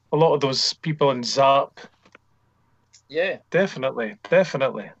and a lot of those people in Zap. Yeah. Definitely.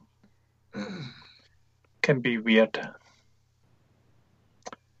 Can be weird.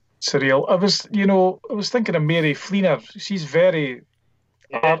 Surreal. I was thinking of Mary Fleener. She's very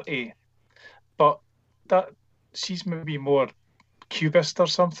arty, but she's maybe more cubist or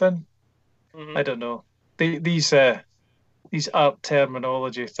something. Mm-hmm. I don't know. These art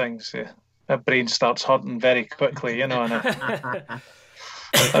terminology things, my brain starts hurting very quickly, and I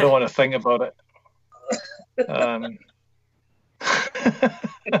don't want to think about it.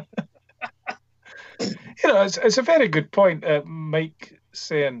 It's a very good point, Mike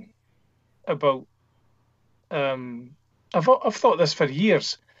saying about. I've thought this for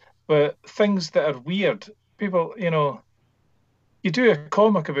years, but things that are weird, people, you do a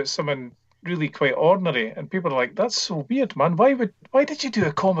comic about someone really quite ordinary, and people are like, "That's so weird, man. Why did you do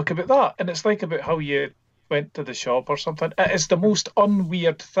a comic about that?" And it's like about how you went to the shop or something. It is the most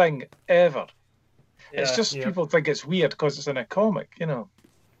unweird thing ever. Yeah, it's just people think it's weird because it's in a comic, I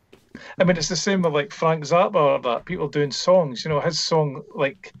mean, it's the same with like Frank Zappa or that. People doing songs, his song,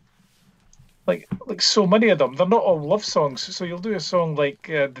 like so many of them, they're not all love songs. So you'll do a song like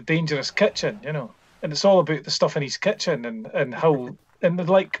The Dangerous Kitchen, and it's all about the stuff in his kitchen and how, and they're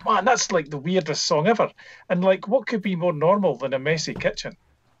like, man, that's like the weirdest song ever. And like, what could be more normal than a messy kitchen?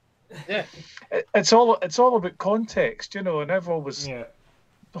 Yeah. It's all about context, and I've always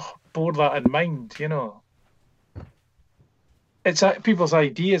bore that in mind, it's people's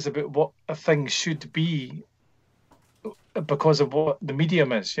ideas about what a thing should be because of what the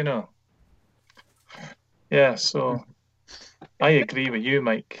medium is, you know. Yeah, so I agree with you,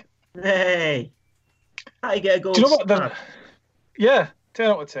 Mike. Hey, I get a gold Do you know what? star. Yeah,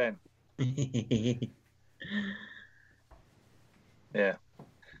 10 out of 10. Yeah.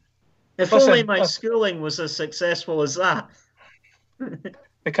 If Listen, only my schooling was as successful as that.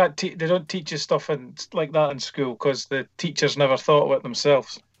 They can't. They don't teach you stuff like that in school because the teachers never thought of it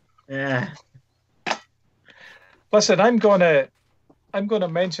themselves. Yeah. Listen, I'm gonna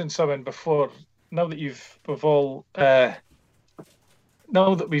mention something before. Now that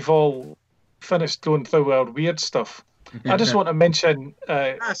we've all finished going through our weird stuff, I just want to mention.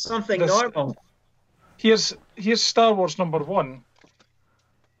 That's something this- normal. Here's Star Wars #1.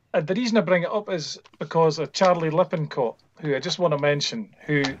 And the reason I bring it up is because of Charlie Lippincott, who I just want to mention,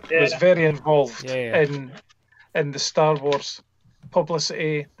 who was very involved in the Star Wars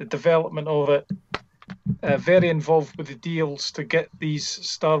publicity, the development of it, very involved with the deals to get these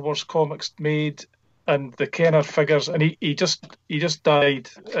Star Wars comics made and the Kenner figures. And he just died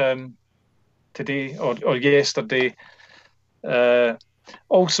today or yesterday.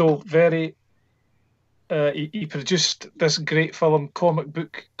 Also very. He produced this great film, Comic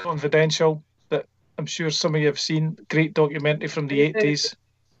Book Confidential, that I'm sure some of you have seen. Great documentary from the 80s.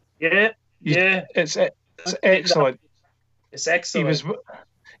 Yeah. It's excellent. It's excellent.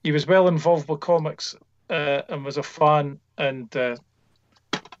 He was well involved with comics and was a fan, and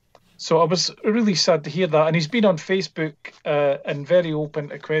so I was really sad to hear that. And he's been on Facebook and very open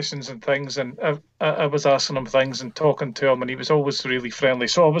to questions and things, and I was asking him things and talking to him, and he was always really friendly.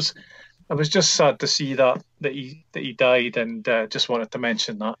 So I was just sad to see that he died, and just wanted to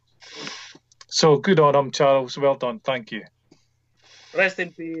mention that. So good on him, Charles. Well done. Thank you. Rest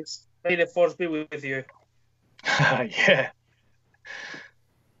in peace. May the force be with you. Yeah.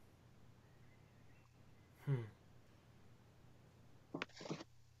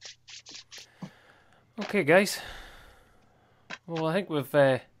 Okay, guys. Well, I think we've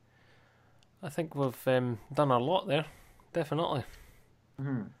done a lot there. Definitely.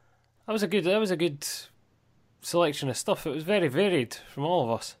 Mm-hmm. That was a good selection of stuff. It was very varied from all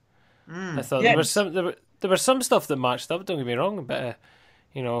of us. I thought there was some stuff that matched up. Don't get me wrong, but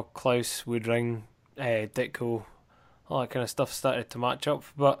Klaus, Woodring, Ditko, all that kind of stuff started to match up.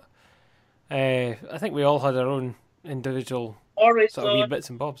 But I think we all had our own individual sort of wee bits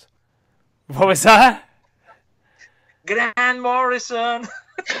and bobs. What was that? Grant Morrison.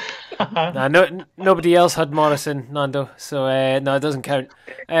 Nah, nobody else had Morrison, Nando, so no, it doesn't count.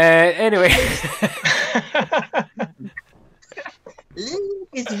 Anyway.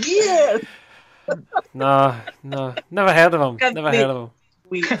 It's weird. No, never heard of him. Never heard of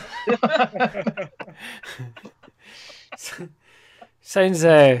him. Sounds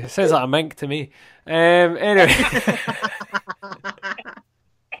like a mink to me. Anyway.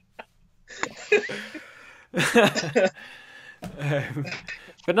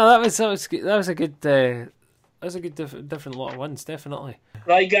 But no, that was a good different lot of ones, definitely.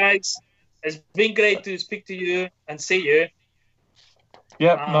 Right, guys, it's been great to speak to you and see you.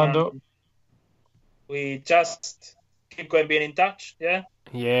 Yep, Nando. We just keep going, being in touch. Yeah.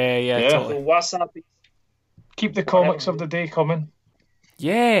 Yeah. Totally. So WhatsApp. Keep the comics of the day coming.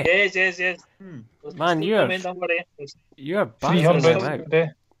 Yeah. Yes. Man, you're back 300 a day.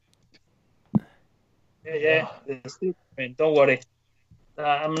 Yeah. Still coming, don't worry.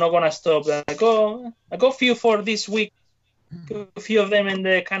 I'm not gonna stop. I got a few for this week. A few of them, and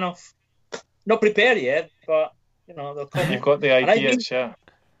they're kind of not prepared yet, but they'll come. You've got the ideas, yeah.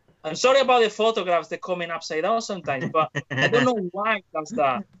 I'm sorry about the photographs. They're coming upside down sometimes, but I don't know why it does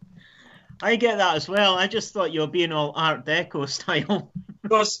that. I get that as well. I just thought you were being all Art Deco style.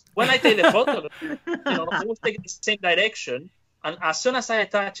 Because when I take the photo, I will take the same direction, and as soon as I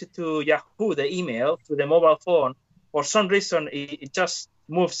attach it to Yahoo, the email, to the mobile phone, for some reason it just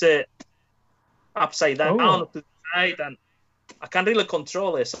moves it upside down to the side, and I can't really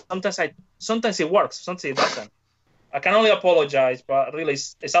control it. Sometimes it works, sometimes it doesn't. I can only apologize, but really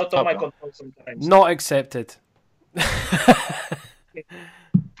it's out of my control sometimes. Not accepted.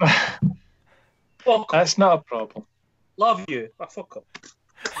 That's not a problem. Love you, but fuck up.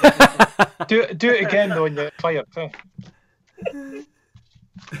 Do it again though when you're fired.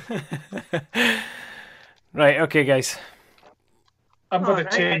 Right, okay, guys. I'm going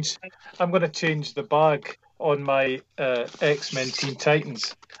to change the bag on my X-Men Teen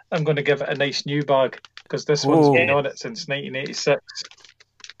Titans. I'm going to give it a nice new bag because this one's been on it since 1986.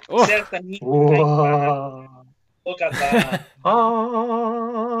 Whoa. Look at that.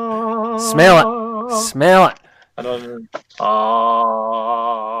 Smell it. I don't know.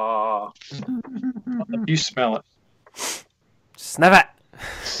 Ah. You smell it. Sniff it.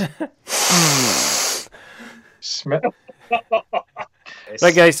 Smell.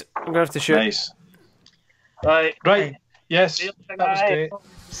 Right, guys, I'm going to have to shoot. Nice. Right. Right. Yes, See you that was guys. great.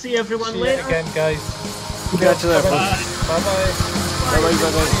 See everyone See you later. again, guys. Catch you later. Bye. Bye-bye.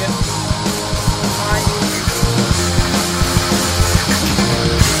 Bye-bye.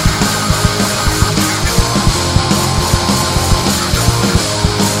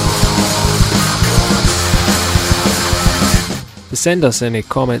 To send us any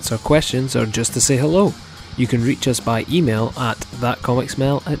comments or questions or just to say hello, you can reach us by email at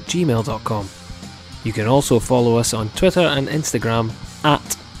thatcomicsmell@gmail.com. You can also follow us on Twitter and Instagram at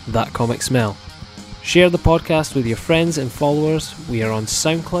thatcomicsmell. Share the podcast with your friends and followers. We are on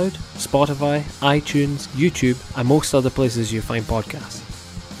SoundCloud, Spotify, iTunes, YouTube, and most other places you find podcasts.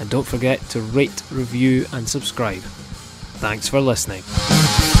 And don't forget to rate, review, and subscribe. Thanks for listening.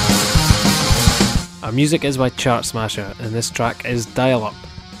 Our music is by Chart Smasher, and this track is Dial Up.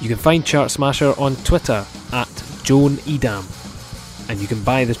 You can find Chart Smasher on Twitter at Joan Edam, and you can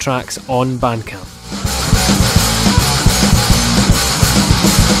buy the tracks on Bandcamp.